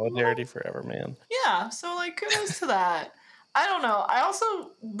solidarity forever, man. Yeah, so like kudos to that. I don't know. I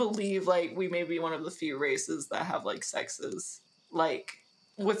also believe like we may be one of the few races that have like sexes. Like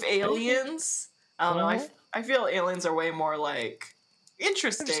with aliens, I don't know. I feel aliens are way more like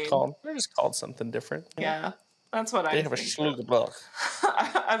interesting. They're just called something different. Yeah, that's what I think. They have a Schlugablock.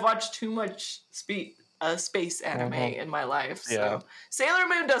 I've watched too much space anime in my life. So Sailor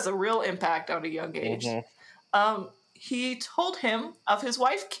Moon does a real impact on a young age. He told him of his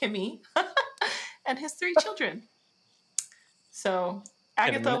wife Kimmy and his 3 children. So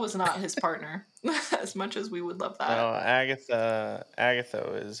Agatha was not his partner, as much as we would love that. No,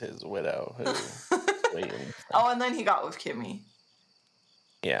 Agatha is his widow. Oh, and then he got with Kimmy.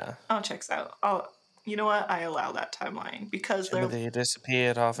 Yeah. Oh, checks out. Oh, you know what? I allow that timeline because they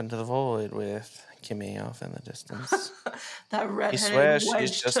disappeared off into the void with Kimmy off in the distance. That redheaded He swears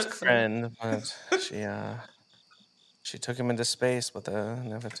wedge she's just a friend, but she took him into space, but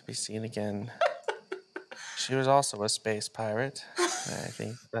never to be seen again. She was also a space pirate. I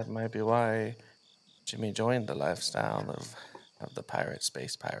think that might be why Jimmy joined the lifestyle of the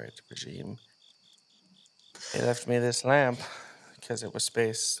space pirate regime. He left me this lamp because it was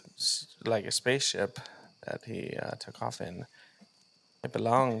like a spaceship that he took off in. It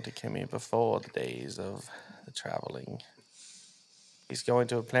belonged to Kimmy before the days of the traveling. He's going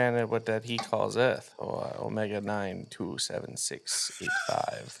to a planet that he calls Earth, or Omega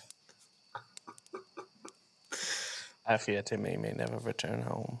 927685. I fear Timmy may never return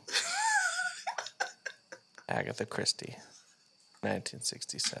home. Agatha Christie,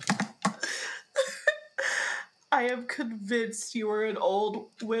 1967. I am convinced you were an old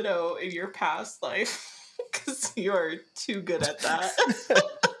widow in your past life because you are too good at that.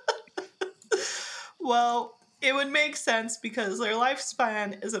 Well, it would make sense because their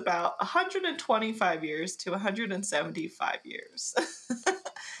lifespan is about 125 years to 175 years.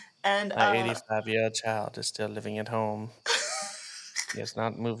 And my 85-year-old child is still living at home. He has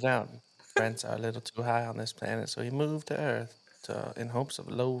not moved out. Rents are a little too high on this planet, so he moved to Earth in hopes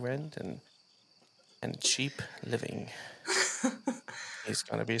of low rent and cheap living. He's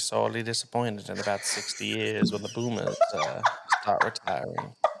going to be sorely disappointed in about 60 years when the boomers start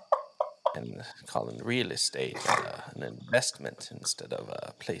retiring and calling real estate an investment instead of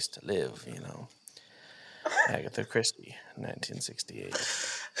a place to live, you know. Agatha Christie, 1968.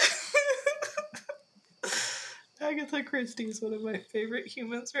 Agatha Christie is one of my favorite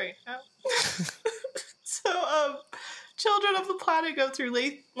humans right now. So, children of the planet go through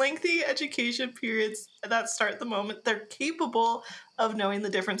lengthy education periods that start the moment they're capable of knowing the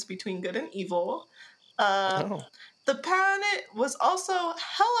difference between good and evil. The planet was also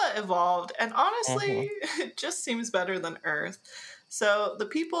hella evolved, and honestly, it just seems better than Earth. So the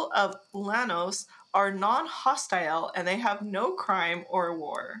people of Lanos are non-hostile, and they have no crime or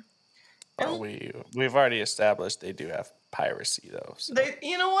war. Well, we've already established they do have piracy, though. So.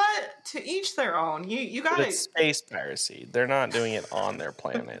 You know what? To each their own. You got it's space piracy. They're not doing it on their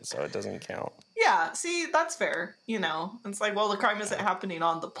planet, so it doesn't count. Yeah, see, that's fair. You know, it's like, well, the crime isn't happening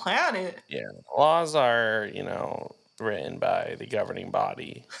on the planet. Yeah, laws are, written by the governing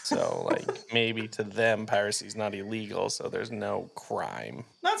body. So, like, maybe to them, piracy is not illegal, so there's no crime.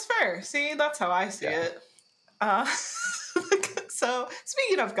 That's fair. See, that's how I see it. So,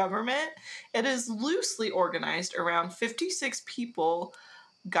 speaking of government, it is loosely organized around 56 people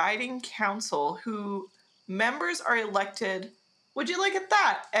guiding council who members are elected, would you look at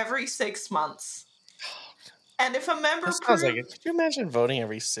that, every 6 months. And if a member sounds like it. Could you imagine voting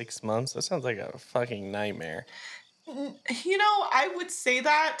every 6 months? That sounds like a fucking nightmare. You know, I would say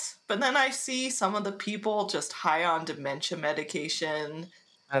that, but then I see some of the people just high on dementia medication.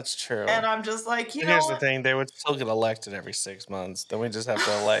 That's true. And I'm just like, here's the thing, they would still get elected every 6 months. Then we just have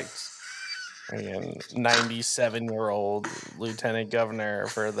to elect a 97-year-old lieutenant governor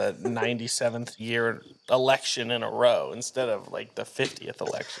for the 97th year election in a row instead of like the 50th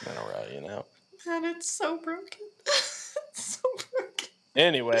election in a row, you know? And it's so broken. It's so broken.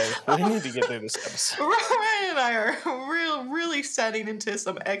 Anyway, we need to get through this episode. Ryan and I are really setting into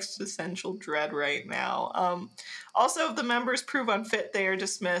some existential dread right now. Also, if the members prove unfit, they are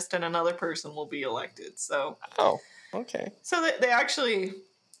dismissed and another person will be elected. So. Oh, okay. So they actually,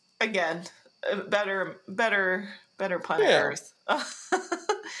 again, better planet Earth.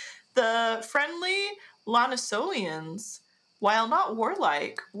 The friendly Lanasoians, while not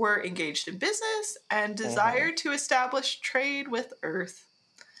warlike, were engaged in business and desired to establish trade with Earth.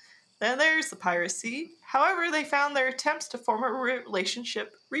 Then there's the piracy. However, they found their attempts to form a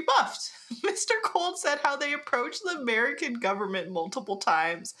relationship rebuffed. Mr. Cold said how they approached the American government multiple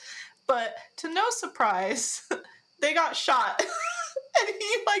times, but to no surprise, they got shot. And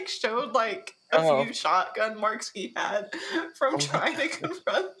he showed a few shotgun marks he had from trying to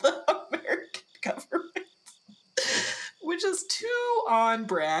confront the American government, which is too on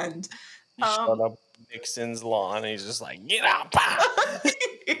brand. He showed up Nixon's lawn and he's just like, get up!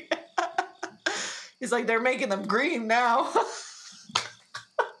 Yeah. He's like, they're making them green now.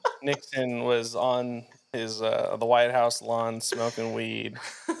 Nixon was on his the White House lawn smoking weed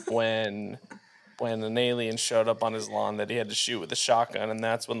when an alien showed up on his lawn that he had to shoot with a shotgun, and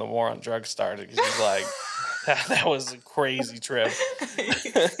that's when the war on drugs started. Because he's like, that was a crazy trip.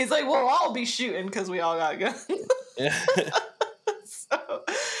 He's like, we'll all be shooting because we all got guns.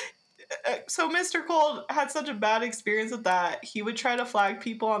 So Mr. Cold had such a bad experience with that, he would try to flag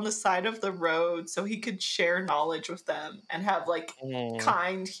people on the side of the road so he could share knowledge with them and have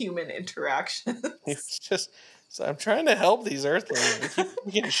kind human interactions. It's just, so I'm trying to help these Earthlings. They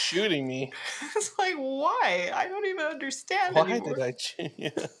keep shooting me. It's like, why? I don't even understand anymore. Why did I choose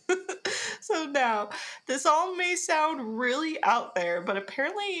you? So now, this all may sound really out there, but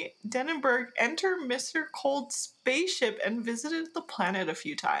apparently Denenberg entered Mr. Cold's spaceship and visited the planet a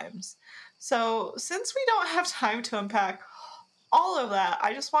few times. So since we don't have time to unpack all of that,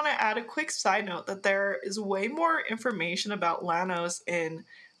 I just want to add a quick side note that there is way more information about Lanos in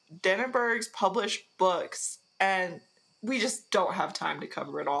Denenberg's published books, and we just don't have time to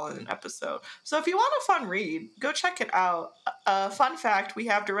cover it all in an episode. So if you want a fun read, go check it out. Fun fact, we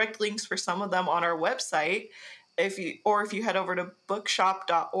have direct links for some of them on our website. If you head over to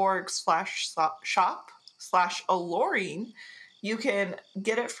bookshop.org/shop/alluring, you can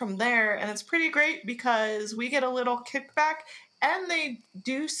get it from there. And it's pretty great because we get a little kickback and they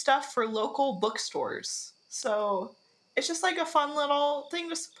do stuff for local bookstores. So it's just like a fun little thing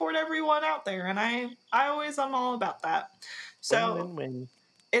to support everyone out there, and I always am all about that. So win.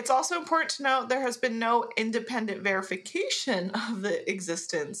 It's also important to note there has been no independent verification of the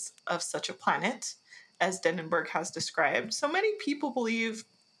existence of such a planet, as Denenberg has described. So many people believe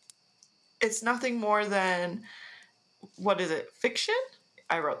it's nothing more than, fiction?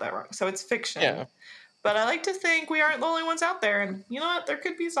 I wrote that wrong. So it's fiction. Yeah. But I like to think we aren't the only ones out there, and you know what? There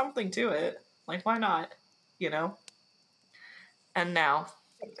could be something to it. Why not? And now,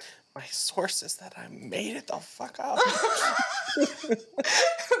 my source is that I made it the fuck up.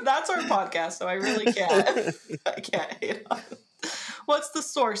 That's our podcast, so I really can't. I can't hate on it. What's the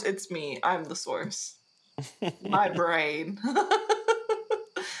source? It's me. I'm the source. My brain.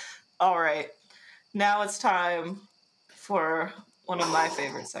 All right. Now it's time for one of my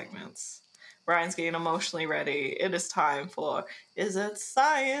favorite segments. Ryan's getting emotionally ready. It is time for Is It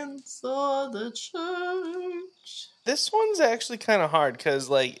Science or the Church? This one's actually kind of hard because,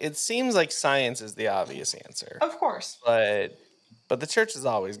 it seems like science is the obvious answer. Of course. But the church has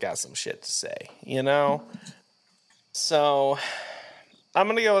always got some shit to say, So I'm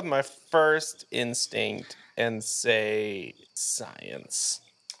going to go with my first instinct and say science.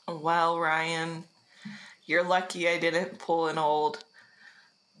 Well, Ryan, you're lucky I didn't pull an old,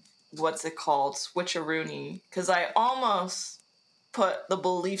 switcheroony, because I almost put the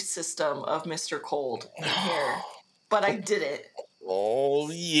belief system of Mr. Cold in here, but I didn't. Oh,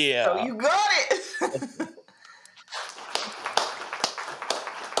 yeah. So you got it!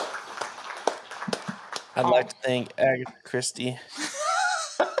 I'd like to thank Agatha Christie.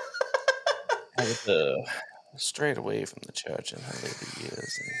 Agatha strayed away from the church in her later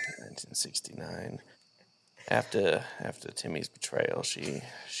years in 1969. After Timmy's betrayal, she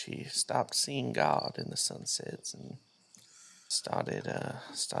stopped seeing God in the sunsets and started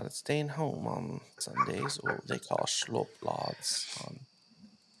staying home on Sundays, or what they call Schlobblads.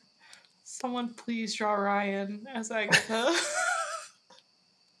 Someone please draw Ryan as Agatha.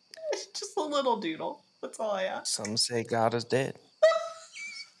 Just a little doodle. That's all I ask. Some say God is dead.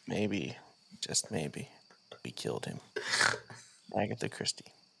 Maybe, just maybe, we killed him. Agatha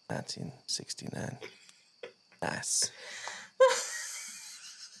Christie, 1969. Nice.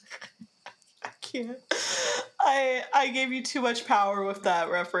 I can't. I gave you too much power with that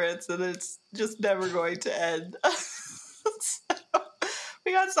reference, and it's just never going to end. So,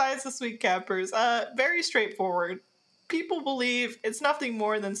 we got science this week, campers. Very straightforward. People believe it's nothing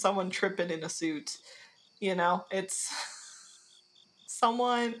more than someone tripping in a suit. It's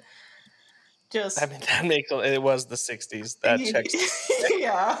someone Just, I mean, that makes it was the 60s. That checks.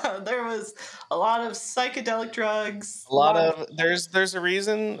 yeah, there was a lot of psychedelic drugs, A lot of there's a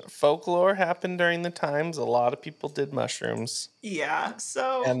reason folklore happened during the times. A lot of people did mushrooms. yeah.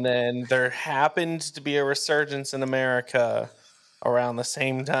 So And then there happened to be a resurgence in America around the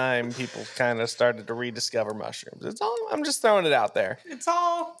same time people kind of started to rediscover mushrooms. It's all I'm just throwing it out there. it's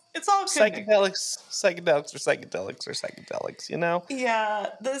all connected. Psychedelics are psychedelics are psychedelics, you know? Yeah,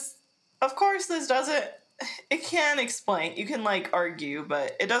 this, of course, this doesn't. It can explain. You can like argue,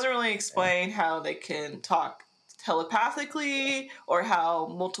 but it doesn't really explain how they can talk telepathically, or how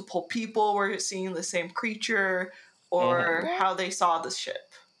multiple people were seeing the same creature, or Well, how they saw the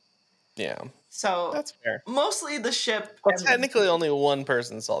ship. yeah, So that's fair. mostly the ship, Well, and then technically only one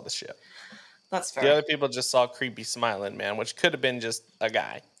person saw the ship. that's The fair. other people just saw creepy smiling man, which could have been just a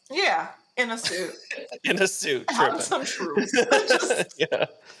guy Yeah, in a suit, in a suit having tripping. some shrooms. Just Yeah.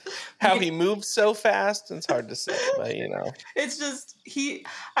 How he moves so fast, it's hard to say, but you know. it's just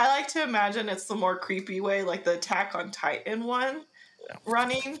I like to imagine it's the more creepy way, like the Attack on Titan one,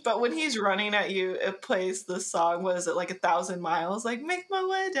 running. But when he's running at you, it plays the song. What is it, like 1,000 miles? Like, make my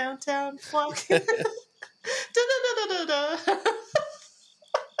way downtown, walking. Da-da-da-da-da-da.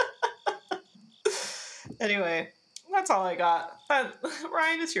 Anyway, that's all I got.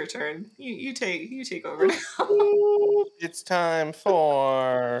 Ryan, it's your turn. You take over now. It's time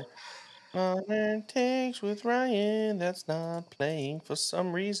for Modern Takes with Ryan. That's not playing for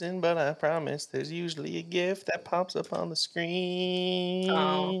some reason, but I promise there's usually a GIF that pops up on the Oh, screen.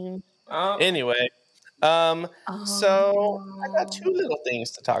 oh, Anyway, so I got two oh. little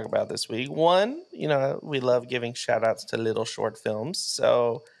things to talk about this week. One, you know, we love giving shout outs to little short films.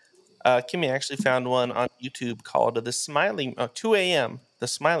 So Kimmy actually found one on YouTube called The Smiling 2 a.m. The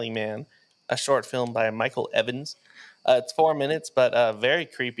Smiling Man, a short film by Michael Evans. It's 4 minutes, but very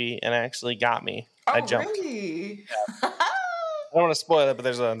creepy and actually got me. I Oh, jumped. really? I don't want to spoil it, but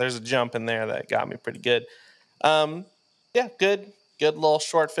there's a jump in there that got me pretty good. Um, yeah, good little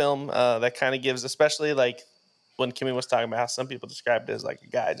short film that kind of gives, especially like when Kimmy was talking about how some people described it as like a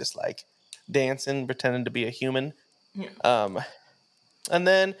guy just like dancing, pretending to be a human. Yeah. Um, and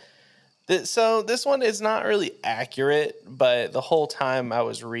then so this one is not really accurate, but the whole time I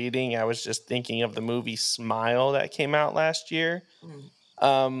was reading, I was just thinking of the movie Smile that came out last year.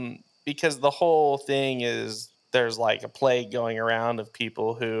 Mm. Because the whole thing is there's like a plague going around of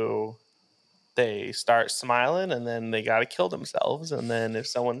people who they start smiling and then they got to kill themselves. And then if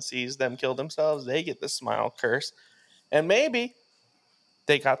someone sees them kill themselves, they get the smile curse. And maybe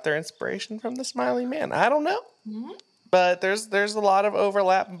they got their inspiration from the smiling man. I don't know. Mhm. But there's a lot of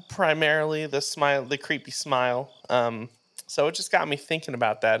overlap, primarily the creepy smile. So it just got me thinking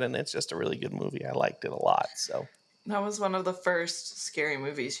about that, and it's just a really good movie. I liked it a lot. So That was one of the first scary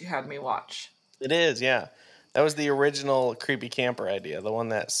movies you had me watch. it is, yeah. That was the original creepy camper idea, the one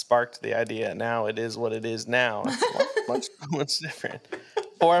that sparked the idea. Now it is what it is now. It's much different.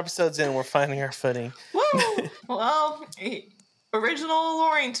 4 episodes in, we're finding our footing. Woo! Well, original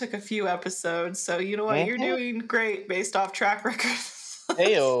Loring took a few episodes, so you know what? You're doing great based off track records.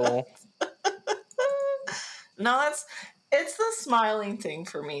 Heyo. No, it's the smiling thing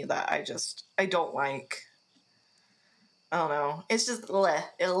for me that I don't like. I don't know. It's just I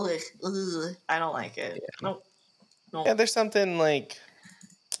don't like it. Nope. Yeah, there's something like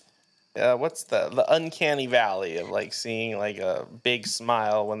what's the uncanny valley of like seeing like a big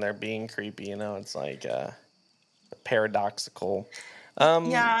smile when they're being creepy, you know? It's like paradoxical.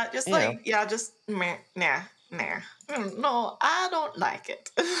 Yeah, Yeah. just meh, nah. No, I don't like it.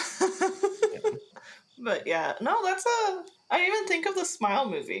 But yeah, no, I didn't even think of the Smile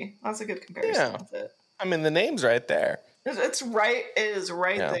movie. That's a good comparison Yeah. with it. I mean, the name's right there. It's right. It is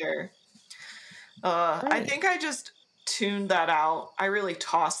right Yeah. there. Right. I think I just tuned that out. I really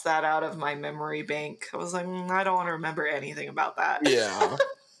tossed that out of my memory bank. I was like, I don't want to remember anything about that. Yeah.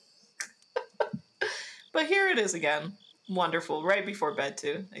 But here it is again. Wonderful. Right before bed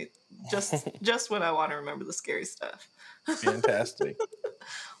too. Just when I want to remember the scary stuff. Fantastic.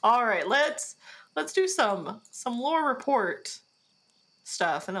 All right, let's do some lore report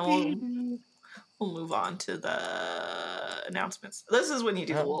stuff, and then we'll move on to the announcements. This is when you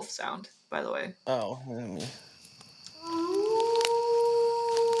do the wolf sound, by the way. Oh, let me.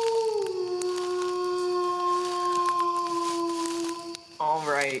 All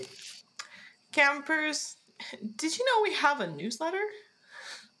right. Campers, did you know we have a newsletter?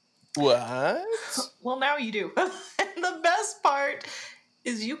 What? Well, now you do. And the best part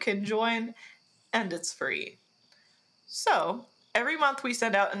is you can join, and it's free. So, every month we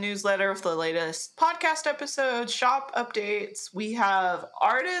send out a newsletter with the latest podcast episodes, shop updates. We have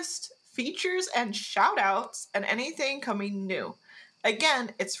artist features and shout outs, and anything coming new.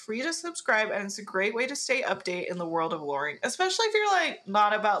 Again, it's free to subscribe, and it's a great way to stay updated in the world of loring, especially if you're like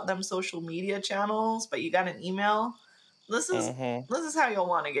not about them social media channels, but you got an email. This is how you'll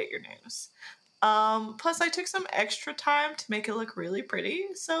want to get your news. Plus, I took some extra time to make it look really pretty,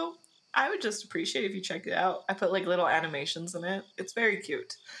 so I would just appreciate if you check it out. I put like little animations in it. It's very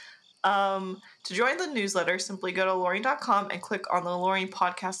cute. To join the newsletter, simply go to loring.com and click on the Loring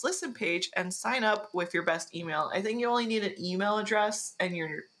Podcast Listen page and sign up with your best email. I think you only need an email address and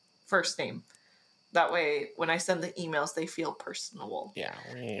your first name. That way, when I send the emails, they feel personable. Yeah,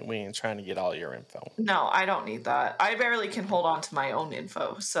 we ain't trying to get all your info. No, I don't need that. I barely can hold on to my own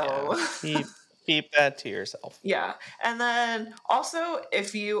info, so... Yeah, keep that to yourself. Yeah. And then also,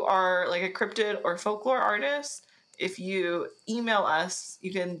 if you are like a cryptid or folklore artist, if you email us,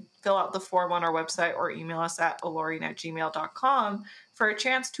 you can fill out the form on our website or email us at aloring@gmail.com for a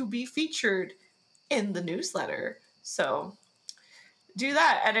chance to be featured in the newsletter. So do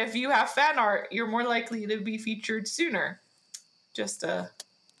that. And if you have fan art, you're more likely to be featured sooner. Just a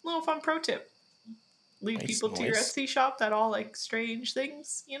little fun pro tip. Lead people to your Etsy shop that all like strange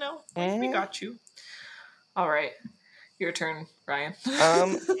things, you know? Like, we got you. All right. Your turn, Ryan.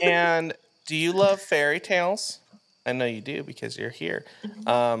 And do you love fairy tales? I know you do because you're here.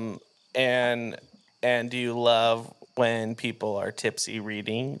 And do you love when people are tipsy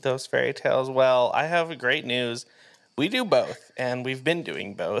reading those fairy tales? Well, I have great news. We do both, and we've been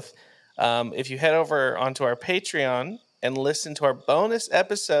doing both. If you head over onto our Patreon and listen to our bonus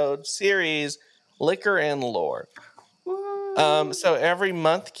episode series, Liquor and Lore. So every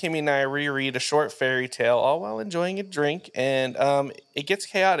month, Kimmy and I reread a short fairy tale, all while enjoying a drink, and it gets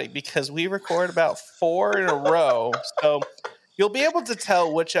chaotic because we record about 4 in a row. So you'll be able to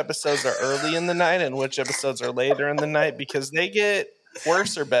tell which episodes are early in the night and which episodes are later in the night because they get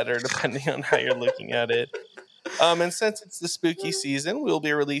worse or better depending on how you're looking at it. And since it's the spooky season, we'll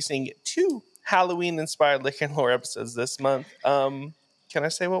be releasing 2 Halloween-inspired Liquor and Lore episodes this month. Can I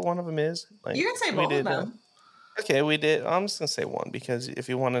say what one of them is? Like, you can say both of them. Okay, we did. I'm just going to say one because if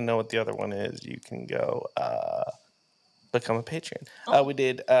you want to know what the other one is, you can go become a Patreon. We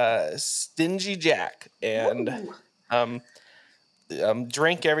did Stingy Jack and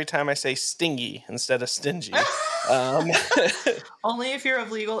drink every time I say stingy instead of stingy. Only if you're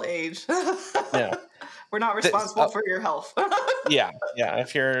of legal age. Yeah. We're not responsible for your health. Yeah.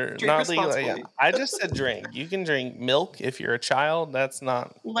 If you're not legal, I just said drink. You can drink milk if you're a child. That's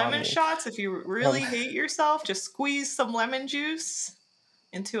not lemon shots. If you really hate yourself, just squeeze some lemon juice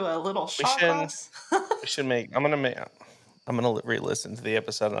into a little shot glass. We should make. I'm gonna re-listen to the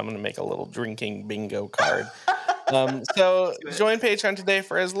episode, and I'm gonna make a little drinking bingo card. So join Patreon today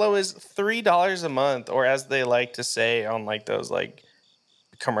for as low as $3 a month, or as they like to say on like those like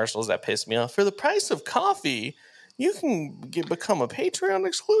commercials that piss me off, for the price of coffee, you can become a Patreon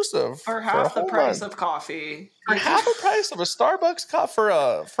exclusive for half the price of coffee. For half the price of a Starbucks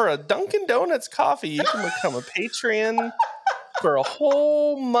coffee, for a Dunkin' Donuts coffee, you can become a Patreon for a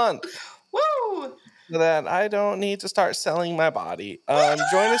whole month. Woo! So that I don't need to start selling my body.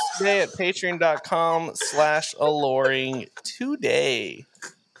 Join us today at patreon.com/alluring today.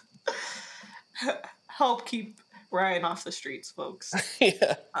 Help keep Ryan off the streets, folks.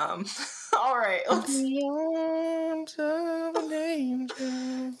 Yeah. All right. The arms of an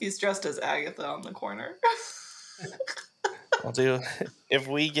angel. He's dressed as Agatha on the corner. I'll do. If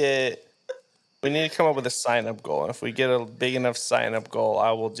we need to come up with a sign-up goal. If we get a big enough sign-up goal,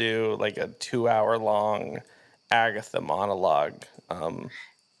 I will do like a 2-hour-long Agatha monologue.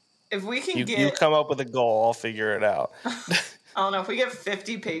 If we can you come up with a goal, I'll figure it out. I don't know. If we get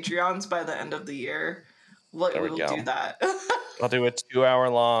 50 Patreons by the end of the year, we'll do that. I'll do a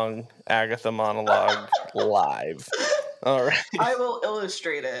 2-hour-long Agatha monologue live. All right. I will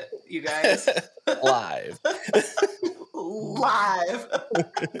illustrate it, you guys. Live.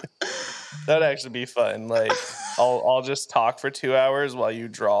 That'd actually be fun. Like, I'll just talk for 2 hours while you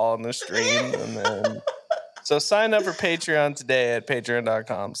draw on the stream, and then. So sign up for Patreon today at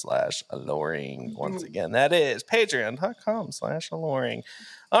patreon.com/alluring. Once again, that is patreon.com/alluring.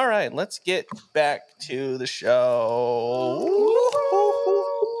 All right, let's get back to the show.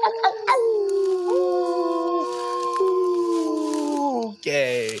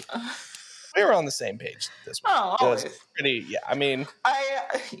 Okay. We were on the same page this week. Oh, always. Pretty, yeah. I mean,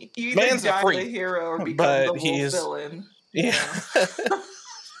 you man's die a freak, the hero or become the wolf villain. Yeah.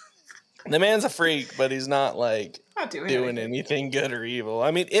 The man's a freak, but he's not like doing anything good or evil. I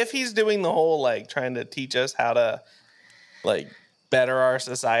mean, if he's doing the whole like trying to teach us how to like better our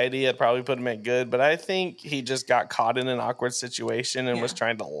society. It'd probably put him at good. But I think he just got caught in an awkward situation and was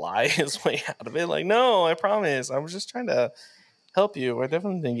trying to lie his way out of it. Like, no, I promise. I was just trying to help you. I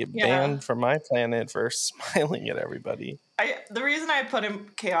definitely didn't get banned from my planet for smiling at everybody. The reason I put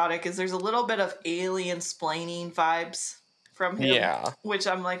him chaotic is there's a little bit of alien-splaining vibes from him. Yeah. Which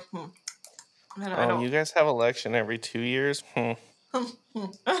I'm like, I don't. You guys have election every 2 years? And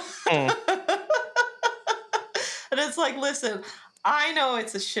it's like, listen, I know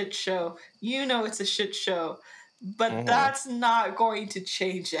it's a shit show. You know it's a shit show. But that's not going to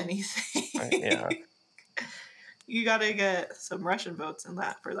change anything. Yeah. You got to get some Russian votes in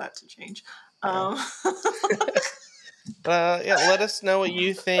that for that to change. Yeah, let us know what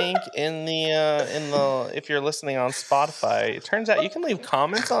you think in the if you're listening on Spotify. It turns out you can leave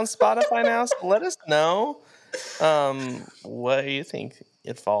comments on Spotify now, so let us know what you think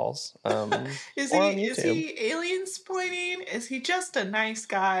it falls. Is he alien-splaining? Is he just a nice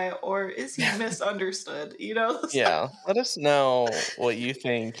guy, or is he misunderstood? Yeah, let us know what you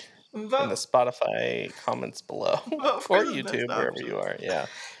think in the Spotify comments below, or YouTube, wherever you are. Yeah,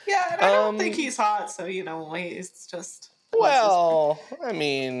 and I don't think he's hot, so it's just. Well, I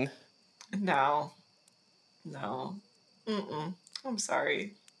mean, no, I'm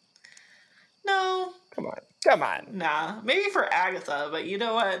sorry. No, come on. Nah, maybe for Agatha, but you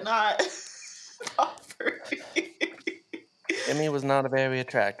know what? Not for me. Jimmy was not a very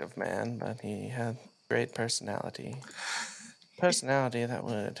attractive man, but he had great personality. Personality that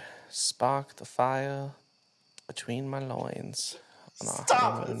would spark the fire between my loins on our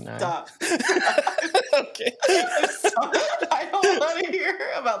honeymoon night. Okay. I don't want to hear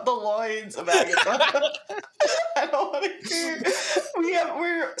about the loins of Agatha. I don't want to hear.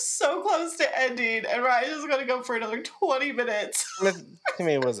 We're so close to ending, and Ryan is going to go for another 20 minutes.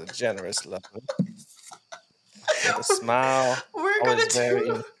 Timmy was a generous lover. With a smile. We're gonna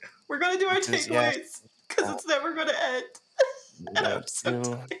do our takeaways because it's never going to end. And I'm so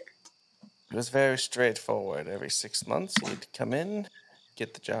tired. It was very straightforward. Every 6 months, he'd come in,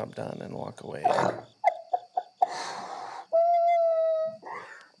 get the job done, and walk away.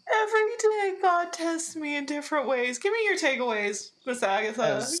 Every day, God tests me in different ways. Give me your takeaways, Miss Agatha.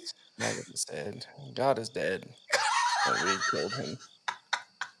 As Agatha said, God is dead. And we killed him.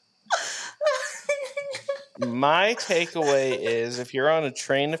 My takeaway is if you're on a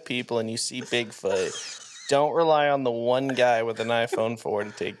train of people and you see Bigfoot, don't rely on the one guy with an iPhone 4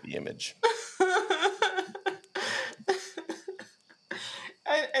 to take the image.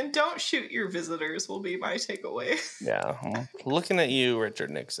 And don't shoot your visitors will be my takeaway. Yeah. I'm looking at you,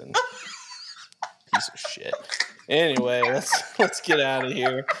 Richard Nixon. Piece of shit. Anyway, let's get out of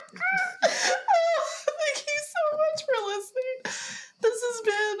here. Thank you so much for listening. This has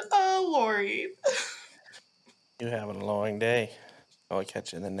been Lori. You having a long day. I'll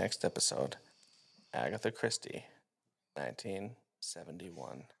catch you in the next episode. Agatha Christie,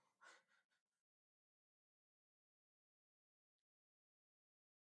 1971.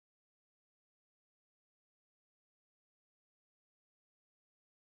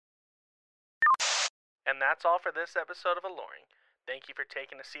 And that's all for this episode of Alluring. Thank you for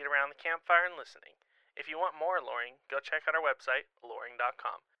taking a seat around the campfire and listening. If you want more Alluring, go check out our website,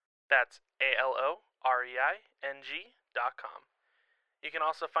 alluring.com. That's ALOREING.com. You can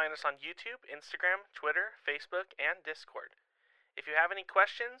also find us on YouTube, Instagram, Twitter, Facebook, and Discord. If you have any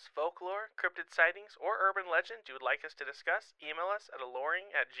questions, folklore, cryptid sightings, or urban legend you would like us to discuss, email us at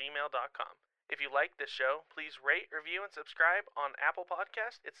alluring@gmail.com. If you like this show, please rate, review, and subscribe on Apple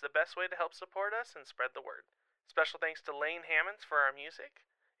Podcasts. It's the best way to help support us and spread the word. Special thanks to Lane Hammonds for our music.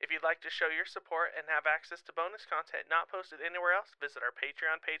 If you'd like to show your support and have access to bonus content not posted anywhere else, visit our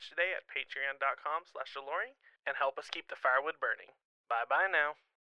Patreon page today at patreon.com/alluring and help us keep the firewood burning. Bye-bye now.